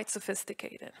are quite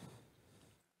sophisticated.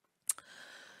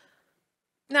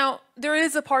 Now, there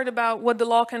is a part about what the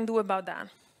law can do about that.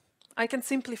 I can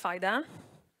simplify that.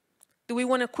 Do we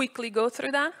want to quickly go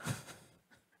through that?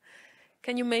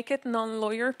 Can you make it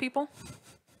non-lawyer people?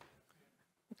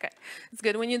 Okay, it's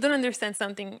good. When you don't understand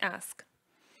something, ask.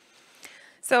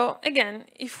 So again,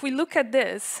 if we look at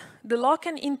this, the law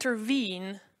can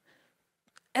intervene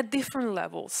at different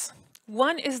levels.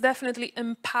 One is definitely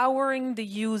empowering the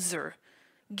user,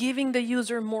 giving the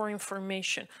user more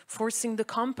information, forcing the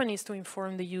companies to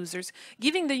inform the users,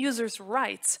 giving the users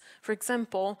rights. For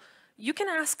example, you can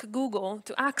ask Google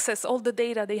to access all the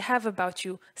data they have about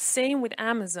you. Same with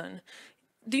Amazon.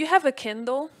 Do you have a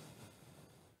Kindle?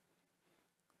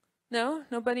 No?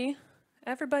 Nobody?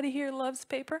 Everybody here loves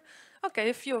paper? Okay,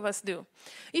 a few of us do.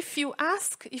 If you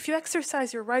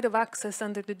exercise your right of access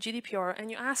under the GDPR and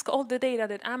you ask all the data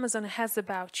that Amazon has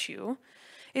about you,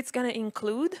 it's going to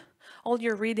include all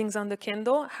your readings on the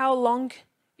Kindle, how long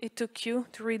it took you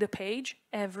to read a page,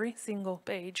 every single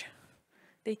page.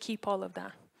 They keep all of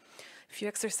that. If you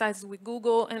exercise with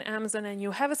Google and Amazon and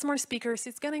you have a smart speakers,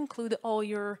 it's going to include all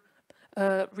your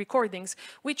recordings,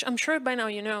 which I'm sure by now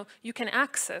you know you can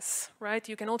access, right?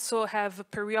 You can also have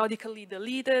periodically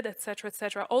deleted, etc.,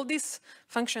 etc. All these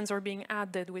functions are being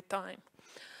added with time.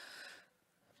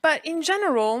 But in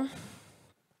general,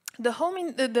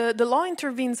 the law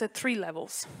intervenes at 3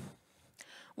 levels.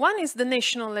 One is the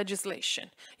national legislation.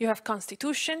 You have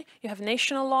constitution, you have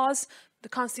national laws. The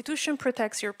constitution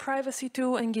protects your privacy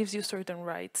too and gives you certain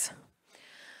rights.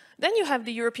 Then you have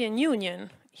the European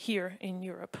Union here in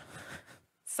Europe.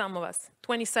 Some of us,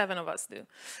 27 of us do.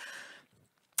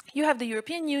 You have the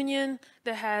European Union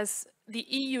that has the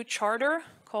EU Charter,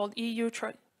 called EU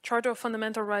Charter of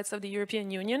Fundamental Rights of the European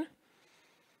Union.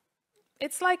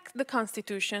 It's like the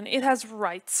Constitution. It has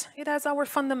rights. It has our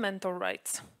fundamental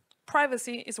rights.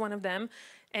 Privacy is one of them.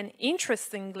 And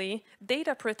interestingly,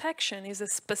 data protection is a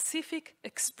specific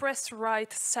express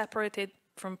right separated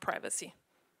from privacy.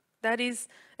 That is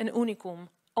an unicum.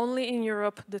 Only in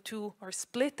Europe, the two are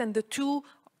split, and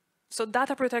so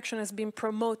data protection has been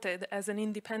promoted as an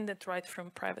independent right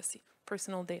from privacy,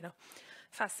 personal data.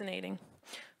 Fascinating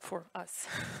for us,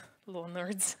 law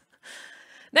nerds.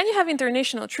 Then you have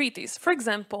international treaties. For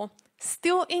example,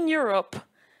 still in Europe,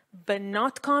 but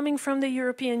not coming from the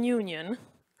European Union,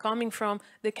 coming from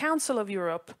the Council of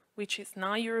Europe, which is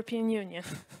not European Union.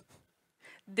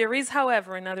 There is,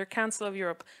 however, another Council of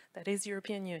Europe that is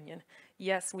European Union.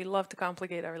 Yes, we love to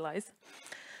complicate our lives.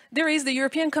 There is the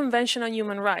European Convention on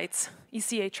Human Rights,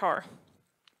 ECHR.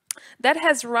 That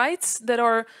has rights that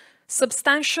are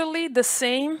substantially the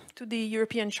same to the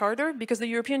European Charter, because the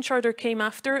European Charter came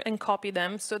after and copied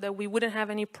them so that we wouldn't have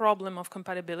any problem of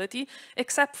compatibility,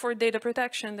 except for data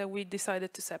protection that we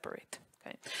decided to separate.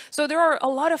 Okay? So there are a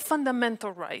lot of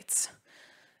fundamental rights.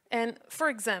 And for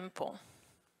example,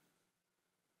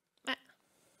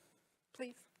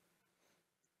 please.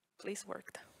 Please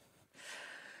worked.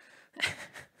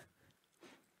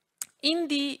 In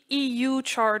the EU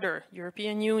Charter,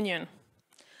 European Union,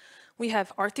 we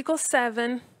have Article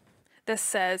 7 that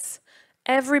says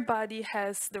everybody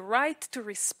has the right to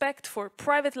respect for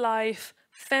private life,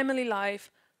 family life,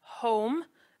 home,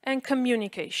 and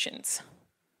communications.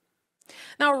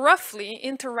 Now, roughly,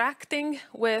 interacting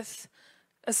with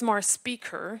a smart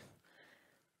speaker,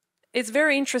 it's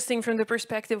very interesting from the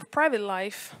perspective of private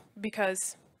life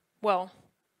because, well,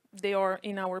 they are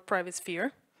in our private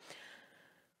sphere.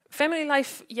 Family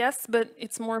life, yes, but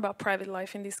it's more about private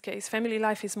life in this case. Family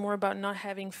life is more about not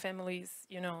having families,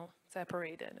 you know,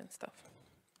 separated and stuff.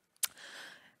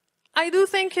 I do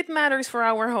think it matters for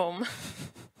our home.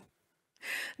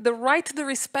 The right to the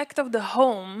respect of the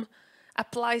home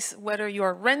applies whether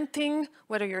you're renting,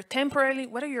 whether you're temporarily,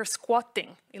 whether you're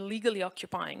squatting, illegally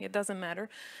occupying, it doesn't matter.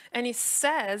 And it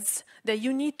says that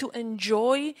you need to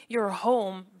enjoy your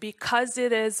home because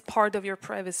it is part of your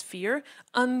private sphere,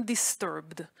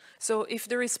 undisturbed. So if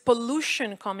there is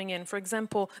pollution coming in, for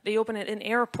example, they open an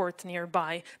airport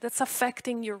nearby, that's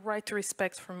affecting your right to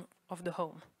respect of the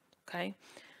home, okay?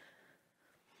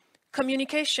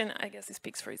 Communication, I guess it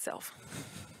speaks for itself.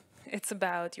 It's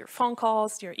about your phone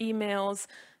calls, your emails,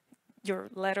 your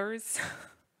letters.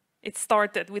 It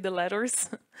started with the letters.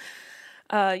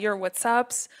 Your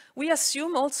WhatsApps. We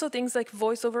assume also things like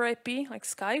voice over IP, like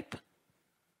Skype.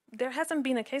 There hasn't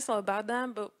been a case law about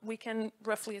that, but we can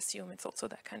roughly assume it's also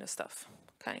that kind of stuff.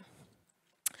 Okay.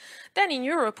 Then in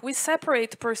Europe, we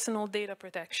separate personal data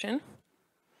protection.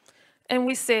 And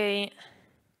we say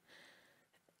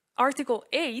Article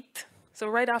 8, so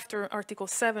right after Article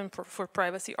 7 for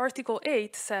privacy, Article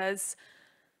 8 says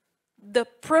the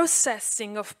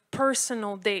processing of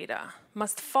personal data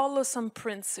must follow some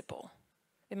principle.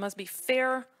 It must be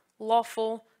fair,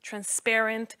 lawful,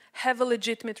 transparent, have a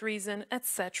legitimate reason,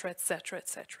 etc., etc.,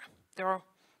 etc. There are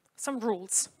some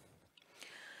rules.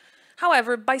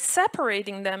 However, by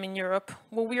separating them in Europe,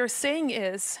 what we are saying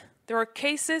is there are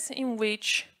cases in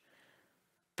which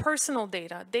personal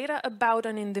data, data about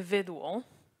an individual,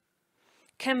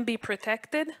 can be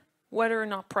protected, whether or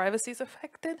not privacy is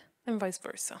affected, and vice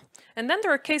versa. And then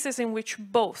there are cases in which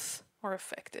both are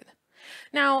affected.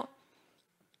 Now,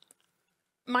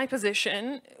 my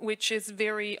position, which is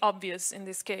very obvious in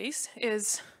this case,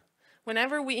 is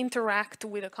whenever we interact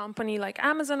with a company like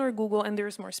Amazon or Google and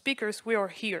there's more speakers, we are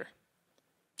here.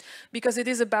 Because it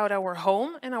is about our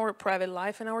home and our private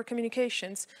life and our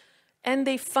communications. And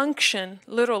they function,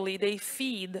 literally, they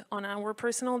feed on our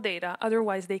personal data,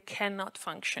 otherwise they cannot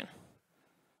function.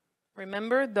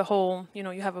 Remember the whole, you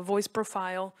know, you have a voice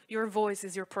profile, your voice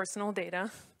is your personal data.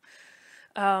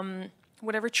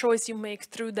 Whatever choice you make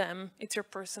through them, it's your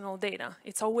personal data.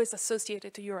 It's always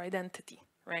associated to your identity,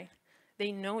 right?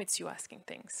 They know it's you asking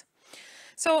things.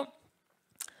 So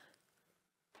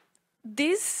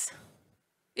this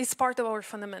is part of our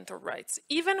fundamental rights,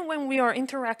 even when we are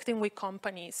interacting with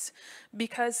companies,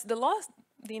 because the law,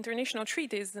 the international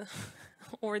treaties,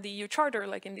 or the EU Charter,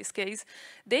 like in this case,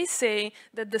 they say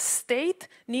that the state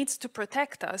needs to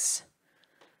protect us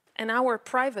and our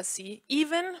privacy,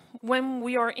 even when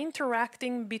we are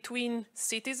interacting between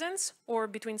citizens or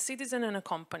between citizen and a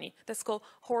company. That's called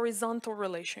horizontal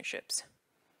relationships.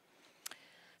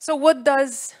 So what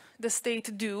does the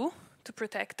state do to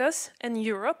protect us? And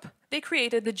Europe, they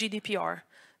created the GDPR,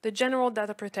 the General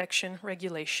Data Protection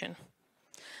Regulation.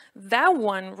 That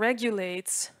one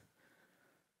regulates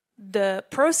the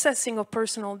processing of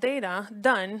personal data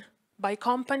done by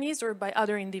companies or by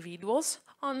other individuals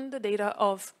on the data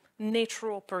of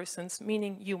natural persons,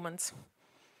 meaning humans.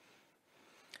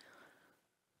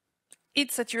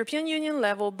 It's at European Union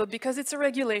level, but because it's a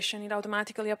regulation, it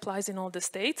automatically applies in all the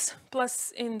states.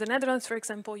 Plus, in the Netherlands, for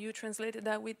example, you translated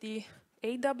that with the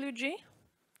AWG,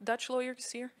 Dutch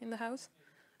lawyers here in the house.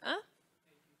 Huh?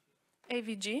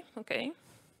 AVG, okay.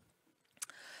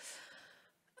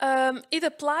 It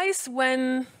applies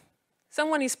when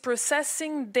someone is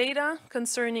processing data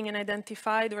concerning an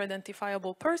identified or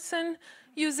identifiable person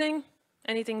using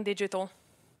anything digital,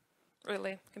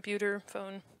 really, computer,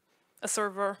 phone, a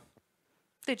server,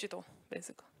 digital,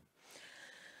 basically.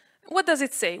 What does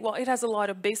it say? Well, it has a lot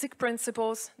of basic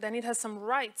principles. Then it has some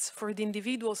rights for the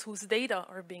individuals whose data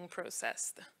are being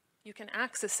processed. You can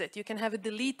access it. You can have it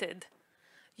deleted.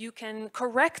 You can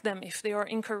correct them if they are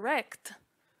incorrect,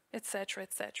 etc.,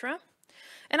 etc.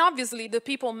 And obviously, the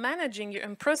people managing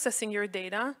and processing your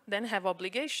data then have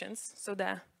obligations so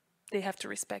that they have to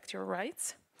respect your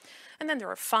rights. And then there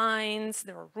are fines,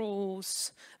 there are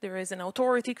rules, there is an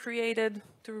authority created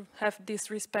to have this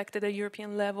respected at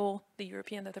European level, the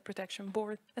European Data Protection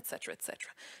Board, etc.,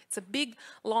 etc. It's a big,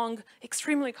 long,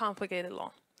 extremely complicated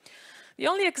law. The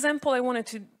only example I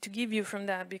wanted to give you from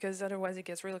that, because otherwise it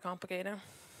gets really complicated,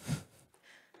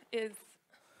 is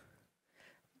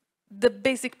the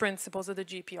basic principles of the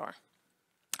GDPR.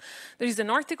 There is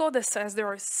an article that says there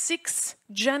are 6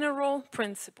 general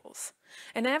principles,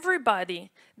 and everybody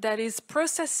that is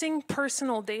processing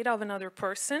personal data of another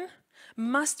person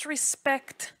must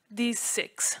respect these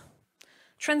 6.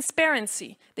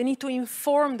 Transparency, they need to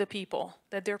inform the people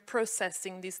that they're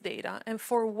processing this data and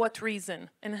for what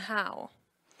reason and how.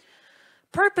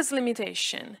 Purpose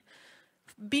limitation,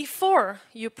 before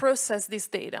you process this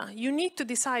data, you need to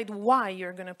decide why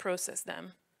you're going to process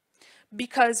them.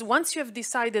 Because once you have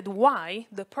decided why,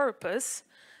 the purpose,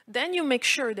 then you make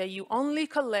sure that you only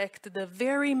collect the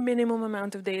very minimum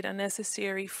amount of data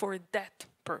necessary for that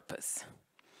purpose.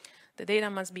 The data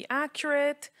must be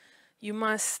accurate. You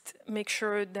must make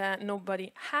sure that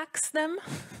nobody hacks them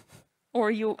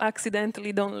or you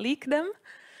accidentally don't leak them.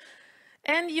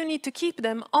 And you need to keep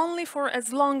them only for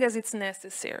as long as it's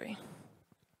necessary.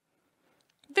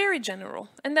 Very general.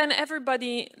 And then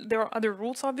everybody, there are other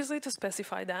rules obviously to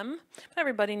specify them, but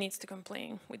everybody needs to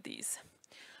comply with these.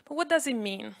 But what does it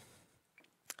mean?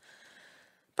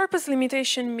 Purpose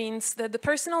limitation means that the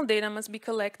personal data must be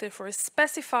collected for a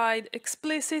specified,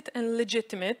 explicit, and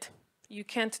legitimate. You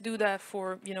can't do that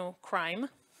for, crime.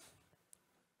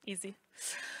 Easy.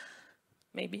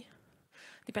 Maybe,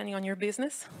 depending on your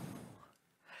business.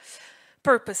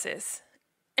 Purposes,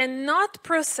 and not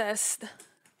processed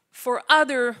for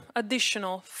other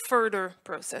additional further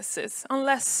processes,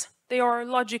 unless they are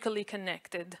logically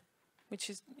connected, which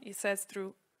is, it says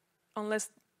through, unless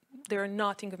they're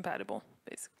not incompatible,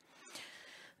 basically.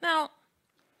 Now,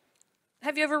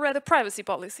 have you ever read a privacy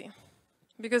policy?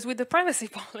 Because with the privacy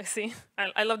policy,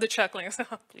 I love the chuckling, so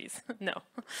please, no,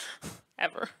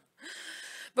 ever.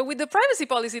 But with the privacy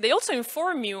policy, they also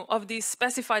inform you of these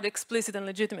specified explicit and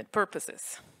legitimate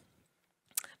purposes.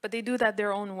 But they do that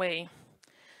their own way,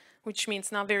 which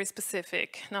means not very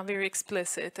specific, not very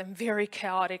explicit, and very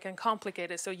chaotic and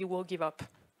complicated, so you will give up.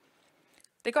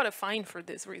 They got a fine for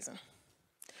this reason.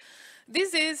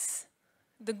 This is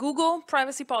the Google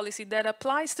privacy policy that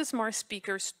applies to smart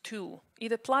speakers too.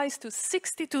 It applies to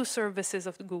 62 services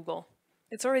of Google.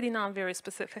 It's already not very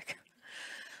specific.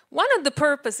 One of the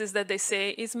purposes that they say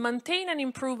is maintain and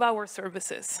improve our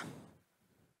services.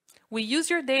 We use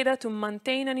your data to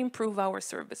maintain and improve our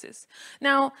services.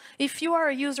 Now, if you are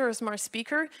a user of smart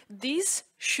speaker, these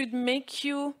should make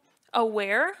you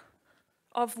aware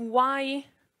of why,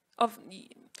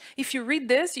 if you read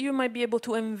this, you might be able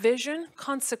to envision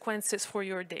consequences for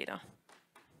your data.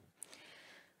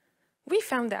 We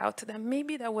found out that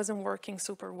maybe that wasn't working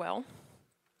super well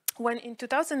when in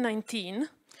 2019,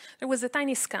 there was a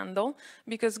tiny scandal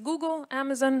because Google,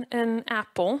 Amazon, and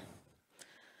Apple,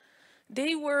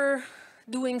 they were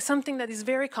doing something that is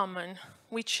very common,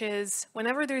 which is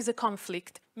whenever there is a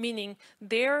conflict, meaning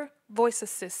their voice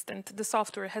assistant, the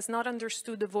software, has not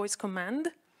understood the voice command,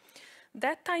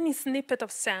 that tiny snippet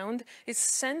of sound is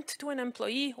sent to an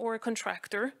employee or a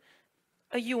contractor,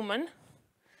 a human,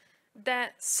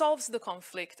 that solves the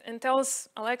conflict and tells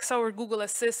Alexa or Google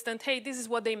Assistant, hey, this is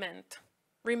what they meant.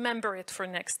 Remember it for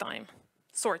next time.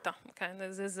 Sorta. Okay,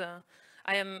 this is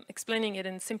I am explaining it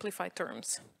in simplified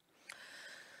terms.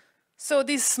 So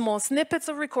these small snippets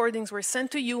of recordings were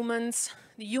sent to humans.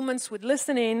 The humans would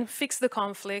listen in, fix the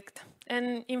conflict,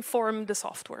 and inform the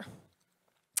software.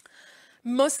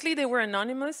 Mostly they were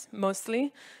anonymous,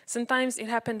 mostly. Sometimes it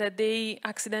happened that they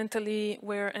accidentally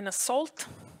were an assault.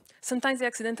 Sometimes they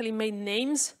accidentally made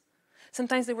names.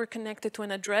 Sometimes they were connected to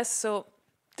an address, so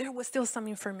there was still some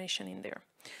information in there.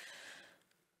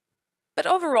 But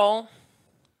overall,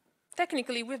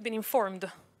 technically, we've been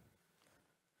informed.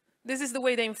 This is the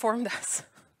way they informed us,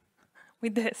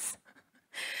 with this.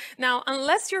 Now,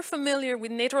 unless you're familiar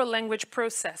with natural language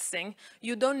processing,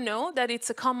 you don't know that it's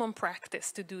a common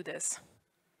practice to do this.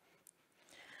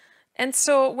 And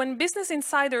so when Business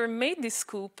Insider made this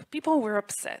scoop, people were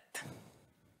upset.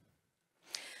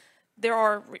 There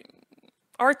are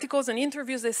articles and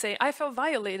interviews that say, I felt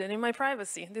violated in my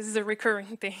privacy. This is a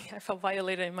recurring thing. I felt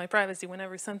violated in my privacy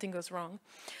whenever something goes wrong.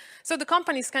 So the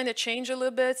companies kind of change a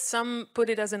little bit. Some put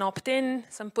it as an opt-in,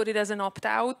 some put it as an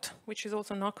opt-out, which is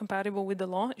also not compatible with the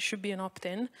law. It should be an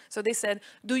opt-in. So they said,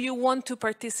 do you want to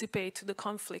participate to the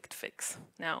conflict fix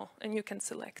now? And you can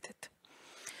select it.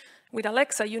 With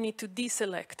Alexa, you need to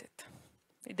deselect it.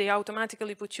 They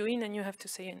automatically put you in and you have to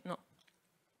say no.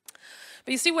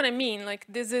 But you see what I mean? Like,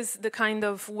 this is the kind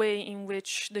of way in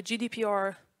which the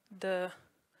GDPR, the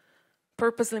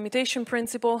purpose limitation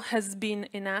principle, has been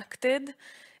enacted.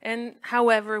 And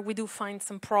however, we do find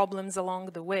some problems along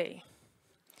the way.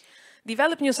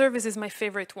 Develop new service is my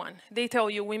favorite one. They tell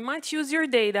you, we might use your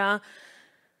data.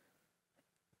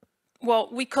 Well,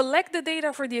 we collect the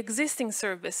data for the existing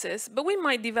services, but we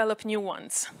might develop new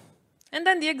ones. And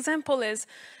then the example is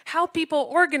how people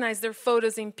organize their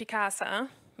photos in Picasa.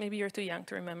 Maybe you're too young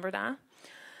to remember that.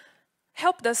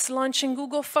 Helped us launch in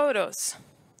Google Photos.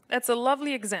 That's a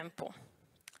lovely example.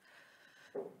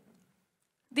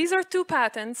 These are 2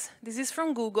 patents. This is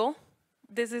from Google.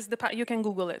 This is the you can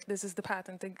Google it. This is the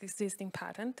patent, the existing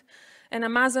patent. And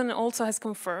Amazon also has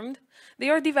confirmed. They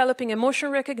are developing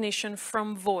emotion recognition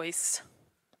from voice.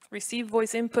 Receive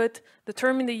voice input,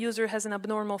 determine the user has an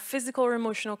abnormal physical or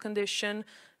emotional condition,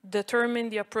 determine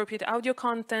the appropriate audio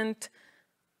content,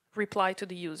 reply to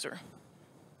the user.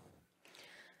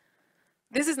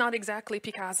 This is not exactly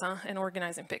Picasa and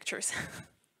organizing pictures,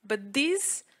 but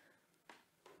this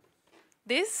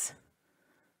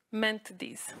meant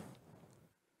this.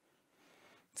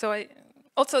 So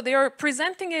also they are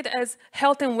presenting it as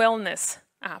health and wellness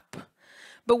app.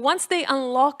 But once they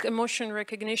unlock emotion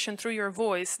recognition through your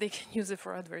voice, they can use it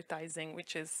for advertising,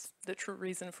 which is the true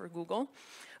reason for Google.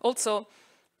 Also,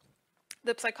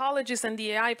 the psychologist and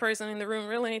the AI person in the room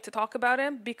really need to talk about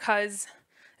it, because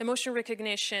emotion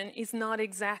recognition is not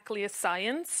exactly a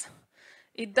science.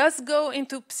 It does go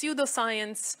into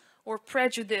pseudoscience or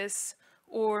prejudice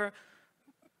or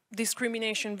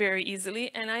discrimination very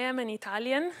easily. And I am an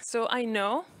Italian, so I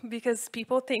know, because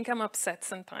people think I'm upset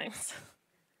sometimes.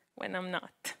 When I'm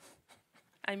not.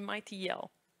 I might yell.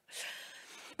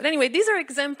 But anyway, these are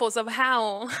examples of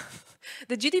how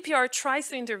the GDPR tries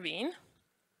to intervene.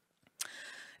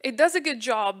 It does a good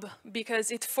job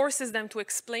because it forces them to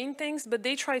explain things, but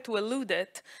they try to elude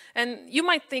it. And you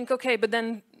might think, okay, but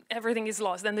then everything is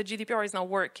lost, then the GDPR is not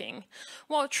working.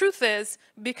 Well, the truth is,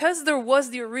 because there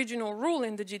was the original rule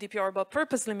in the GDPR about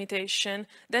purpose limitation,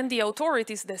 then the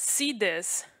authorities that see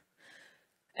this,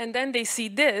 and then they see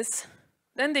this,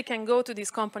 then they can go to these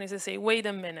companies and say, wait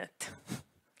a minute,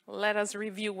 let us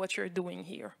review what you're doing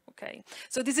here, okay?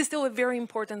 So this is still a very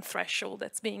important threshold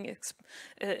that's being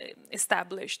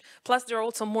established. Plus, there are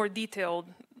also more detailed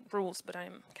rules, but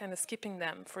I'm kind of skipping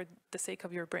them for the sake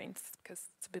of your brains, because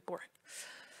it's a bit boring.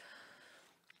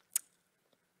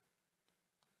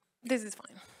 This is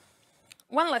fine.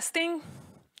 One last thing.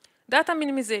 Data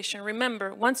minimization.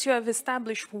 Remember, once you have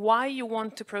established why you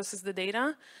want to process the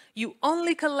data, you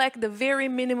only collect the very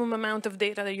minimum amount of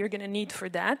data that you're going to need for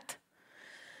that,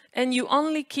 and you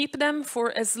only keep them for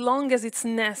as long as it's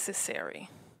necessary.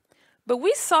 But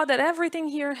we saw that everything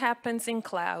here happens in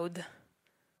cloud.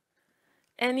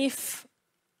 And if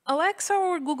Alexa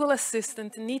or Google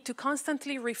Assistant need to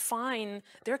constantly refine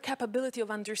their capability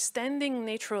of understanding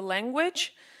natural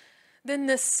language, the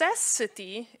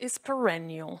necessity is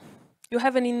perennial. You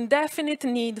have an indefinite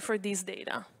need for these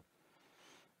data.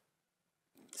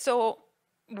 So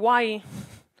why,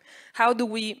 how do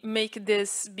we make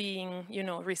this being,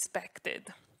 respected?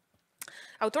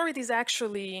 Authorities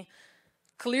actually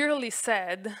clearly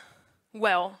said,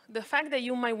 well, the fact that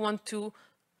you might want to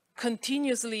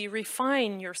continuously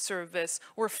refine your service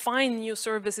or find new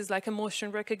services like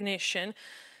emotion recognition,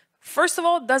 first of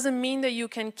all, doesn't mean that you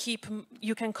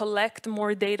can collect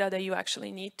more data that you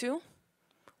actually need to.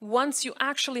 Once you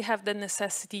actually have the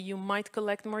necessity, you might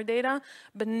collect more data,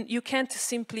 but you can't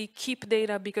simply keep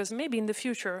data because maybe in the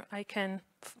future I can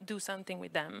do something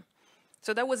with them.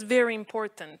 So that was very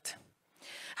important.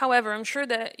 However, I'm sure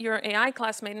that your AI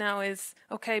classmate now is,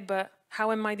 okay, but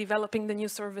how am I developing the new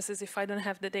services if I don't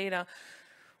have the data?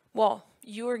 Well,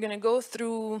 you are going to go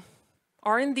through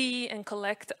R&D and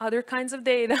collect other kinds of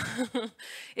data.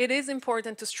 It is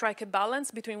important to strike a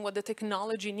balance between what the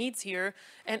technology needs here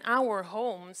and our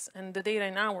homes and the data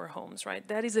in our homes, right?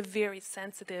 That is a very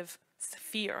sensitive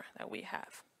sphere that we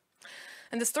have.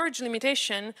 And the storage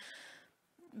limitation,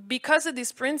 because of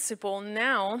this principle,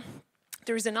 now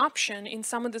there is an option in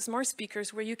some of the smart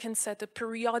speakers where you can set a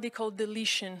periodical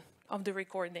deletion of the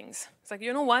recordings. It's like,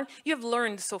 you know what? You have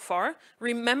learned so far.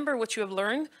 Remember what you have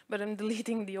learned, but I'm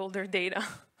deleting the older data.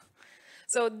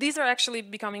 So these are actually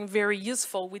becoming very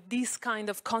useful with these kind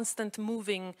of constant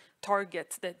moving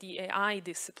targets that the AI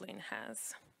discipline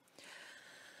has.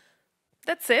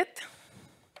 That's it.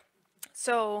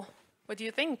 So what do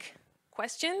you think?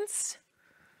 Questions?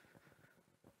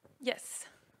 Yes.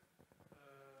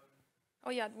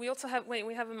 Oh yeah, we also have, wait,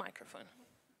 we have a microphone.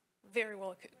 Very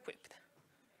well equipped.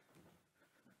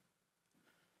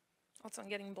 Also, I'm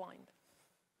getting blind.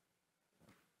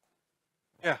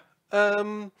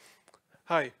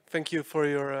 Hi, thank you for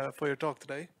your talk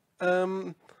today.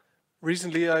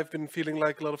 Recently, I've been feeling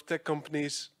like a lot of tech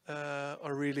companies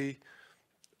are really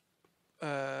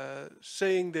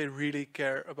saying they really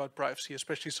care about privacy,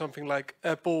 especially something like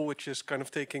Apple, which is kind of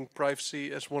taking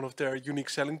privacy as one of their unique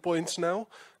selling points now,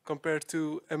 compared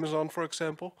to Amazon, for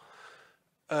example.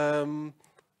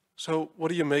 So what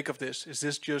do you make of this? Is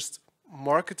this just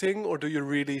marketing, or do you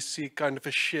really see kind of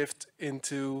a shift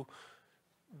into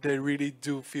they really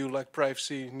do feel like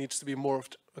privacy needs to be more of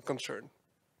a concern?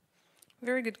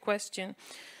 Very good question.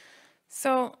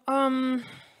 So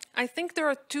I think there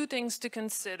are two things to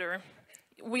consider.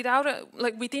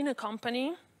 Within a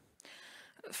company,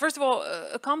 first of all,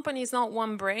 a company is not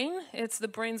one brain, it's the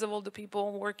brains of all the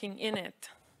people working in it.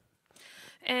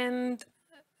 And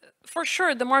for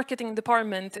sure, the marketing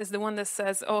department is the one that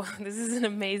says, oh, this is an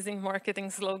amazing marketing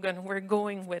slogan, we're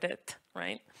going with it,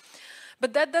 right?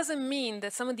 But that doesn't mean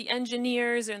that some of the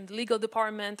engineers and the legal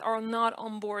department are not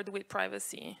on board with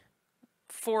privacy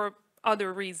for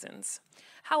other reasons.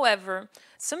 However,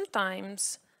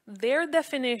 sometimes their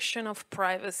definition of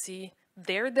privacy,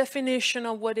 their definition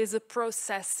of what is a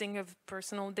processing of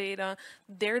personal data,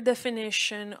 their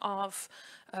definition of,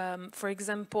 for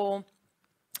example,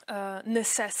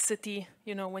 necessity,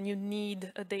 you know, when you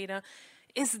need a data,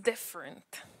 is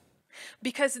different.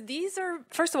 Because these are,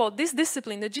 first of all, this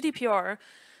discipline, the GDPR,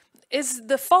 is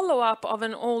the follow-up of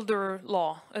an older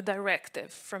law, a directive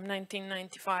from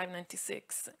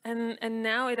 1995-96, and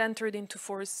now it entered into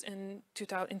force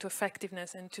into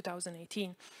effectiveness in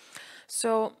 2018.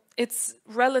 So it's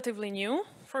relatively new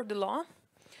for the law,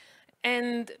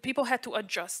 and people had to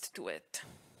adjust to it.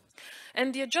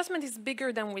 And the adjustment is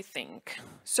bigger than we think.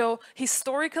 So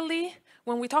historically,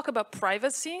 when we talk about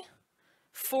privacy,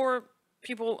 for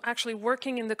people actually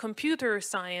working in the computer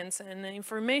science and the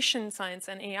information science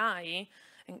and AI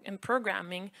and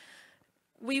programming,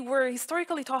 we were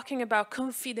historically talking about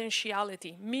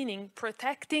confidentiality, meaning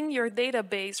protecting your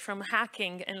database from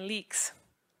hacking and leaks.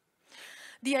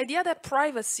 The idea that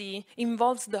privacy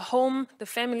involves the home, the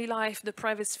family life, the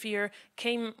private sphere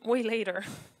came way later.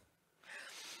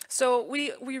 So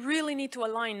we really need to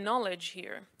align knowledge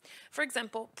here. For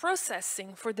example,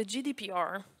 processing for the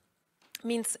GDPR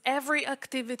means every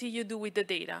activity you do with the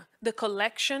data, the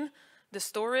collection, the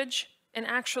storage, and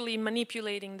actually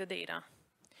manipulating the data.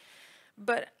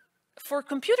 But for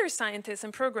computer scientists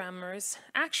and programmers,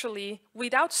 actually,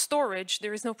 without storage,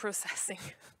 there is no processing.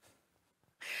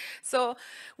 So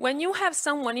when you have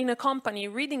someone in a company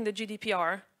reading the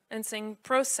GDPR and saying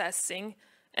processing,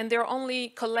 and they're only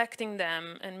collecting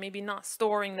them and maybe not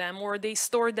storing them, or they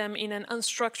store them in an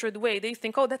unstructured way, they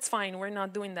think, oh, that's fine, we're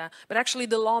not doing that. But actually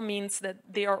the law means that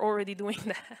they are already doing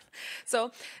that.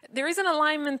 So there is an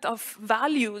alignment of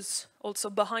values also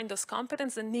behind those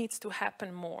competence that needs to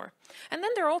happen more. And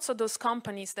then there are also those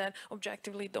companies that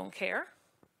objectively don't care.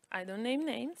 I don't name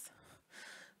names,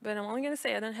 but I'm only going to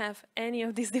say I don't have any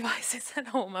of these devices at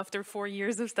home after 4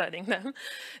 years of studying them.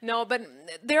 No, but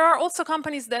there are also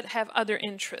companies that have other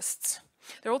interests.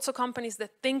 There are also companies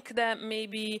that think that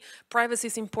maybe privacy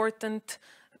is important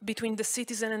between the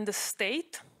citizen and the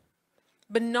state,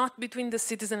 but not between the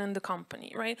citizen and the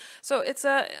company, right? So it's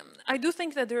I do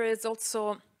think that there is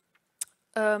also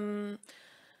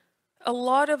a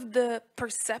lot of the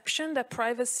perception that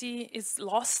privacy is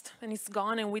lost and it's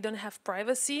gone and we don't have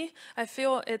privacy, I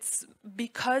feel it's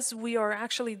because we are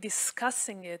actually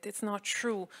discussing it. It's not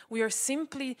true. We are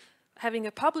simply having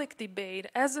a public debate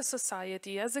as a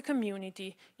society, as a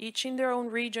community, each in their own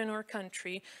region or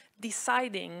country,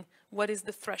 deciding what is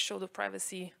the threshold of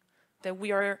privacy that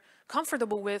we are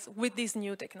comfortable with these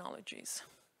new technologies.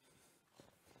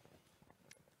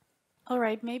 All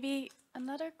right, maybe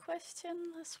another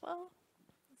question as well?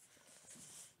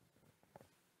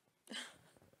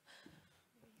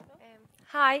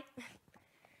 Hi.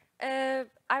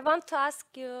 I want to ask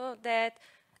you that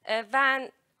when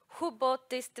who bought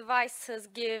these devices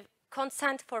give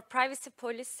consent for privacy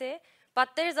policy, but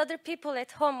there's other people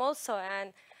at home also,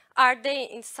 and are they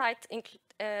inside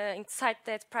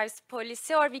that privacy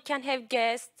policy, or we can have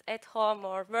guests at home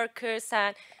or workers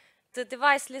and the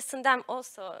device listen them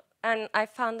also, and I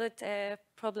found it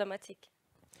problematic.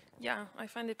 Yeah, I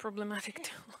find it problematic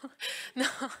too. No.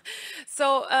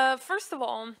 So first of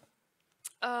all,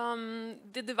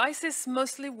 the devices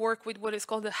mostly work with what is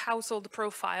called a household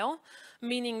profile,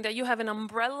 meaning that you have an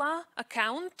umbrella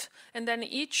account, and then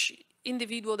each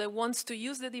individual that wants to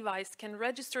use the device can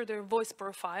register their voice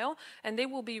profile, and they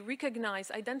will be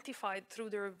recognized, identified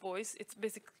through their voice. It's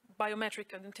basic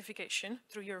biometric identification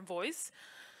through your voice.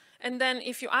 And then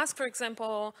if you ask, for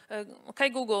example, okay,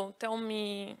 Google, tell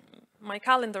me my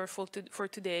calendar for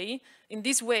today. In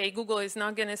this way, Google is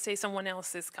not going to say someone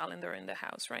else's calendar in the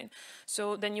house, right?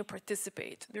 So then you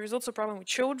participate. There is also a problem with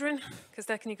children, because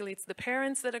technically it's the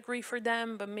parents that agree for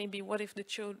them, but maybe what if the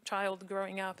child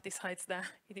growing up decides that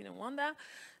he didn't want that?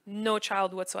 No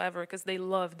child whatsoever, because they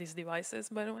love these devices,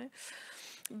 by the way.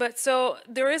 But so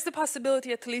there is the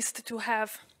possibility at least to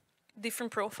have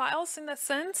different profiles in that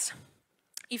sense.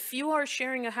 If you are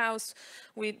sharing a house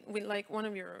with like one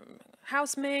of your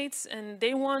housemates and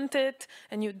they want it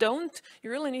and you don't,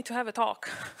 you really need to have a talk.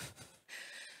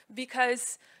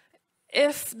 Because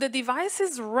if the device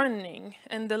is running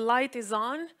and the light is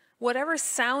on, whatever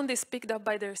sound is picked up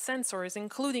by their sensors,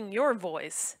 including your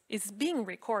voice, is being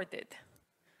recorded.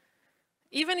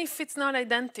 Even if it's not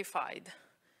identified,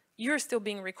 you're still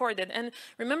being recorded. And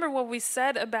remember what we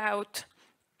said about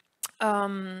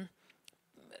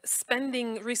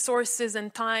spending resources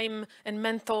and time and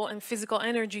mental and physical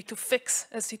energy to fix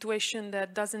a situation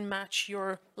that doesn't match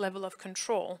your level of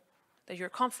control that you're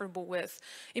comfortable with.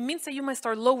 It means that you might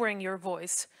start lowering your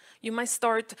voice. You might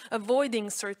start avoiding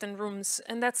certain rooms,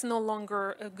 and that's no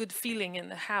longer a good feeling in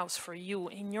the house for you,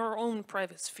 in your own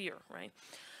private sphere, right?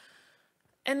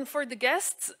 And for the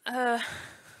guests, I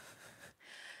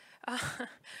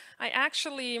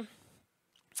actually,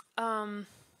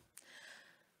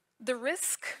 the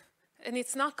risk, and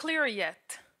it's not clear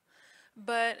yet,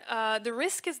 but the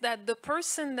risk is that the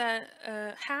person that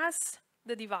has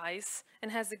the device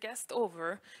and has the guest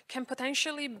over can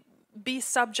potentially be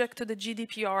subject to the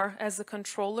GDPR as the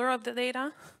controller of the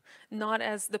data, not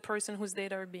as the person whose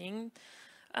data are being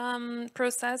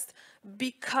processed,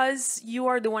 because you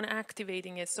are the one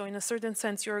activating it. So in a certain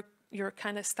sense, you're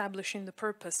kind of establishing the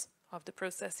purpose of the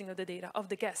processing of the data of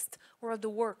the guest or of the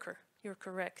worker. You're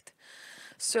correct.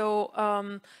 So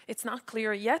it's not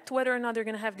clear yet whether or not they're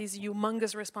going to have this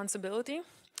humongous responsibility.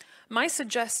 My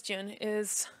suggestion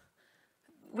is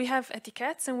we have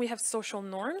etiquettes and we have social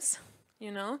norms,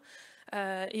 you know.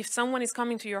 If someone is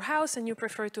coming to your house and you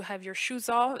prefer to have their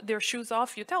shoes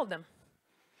off, you tell them.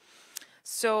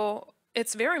 So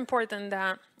it's very important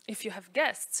that if you have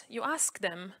guests, you ask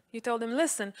them, you tell them,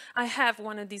 listen, I have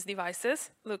one of these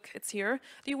devices. Look, it's here.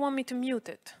 Do you want me to mute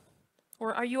it?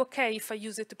 Or are you okay if I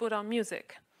use it to put on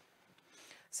music?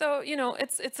 So, you know,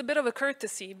 it's a bit of a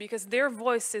courtesy because their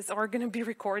voices are going to be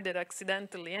recorded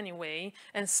accidentally anyway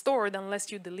and stored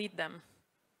unless you delete them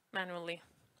manually.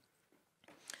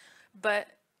 But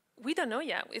we don't know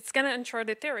yet. It's kind of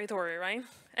uncharted territory, right?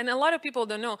 And a lot of people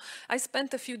don't know. I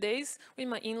spent a few days with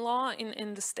my in-law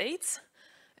in the States,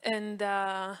 and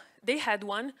they had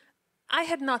one. I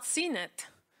had not seen it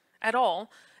at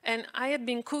all. And I had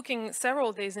been cooking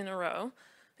several days in a row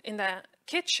in the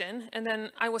kitchen, and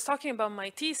then I was talking about my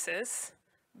thesis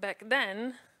back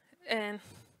then, and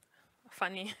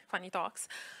funny talks.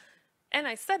 And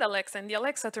I said Alexa, and the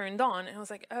Alexa turned on, and I was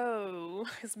like, oh,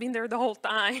 it's been there the whole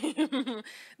time.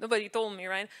 Nobody told me,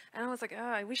 right? And I was like, oh,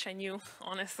 I wish I knew,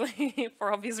 honestly,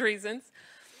 for obvious reasons.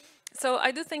 So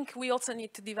I do think we also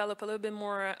need to develop a little bit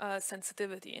more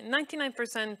sensitivity. And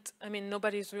 99%, I mean,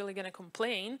 nobody's really going to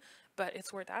complain, but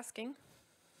it's worth asking.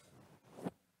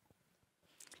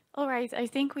 All right, I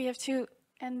think we have to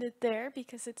end it there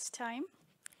because it's time.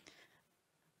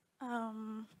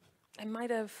 I might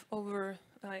have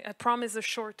I promise a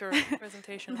shorter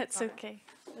presentation. That's okay,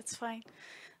 that's fine.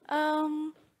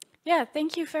 Yeah,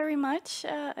 thank you very much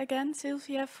again,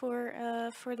 Silvia, for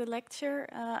the lecture.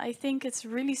 I think it's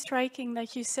really striking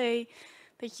that you say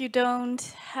that you don't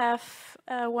have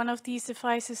one of these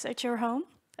devices at your home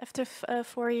after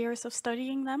 4 years of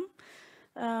studying them.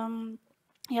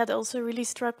 Yeah, that also really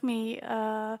struck me,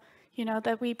 you know,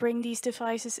 that we bring these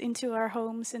devices into our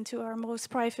homes, into our most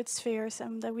private spheres,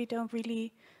 and that we don't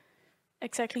really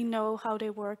exactly know how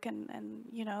they work and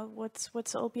you know,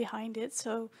 what's all behind it.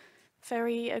 So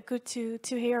very good to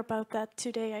hear about that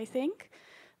today, I think.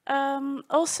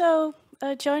 Also,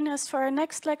 join us for our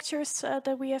next lectures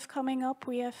that we have coming up.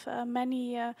 We have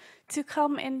many to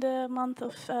come in the month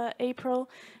of April.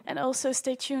 And also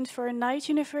stay tuned for Night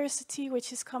University,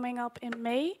 which is coming up in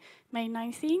May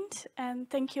 19th. And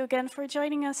thank you again for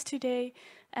joining us today,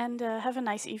 and have a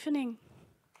nice evening.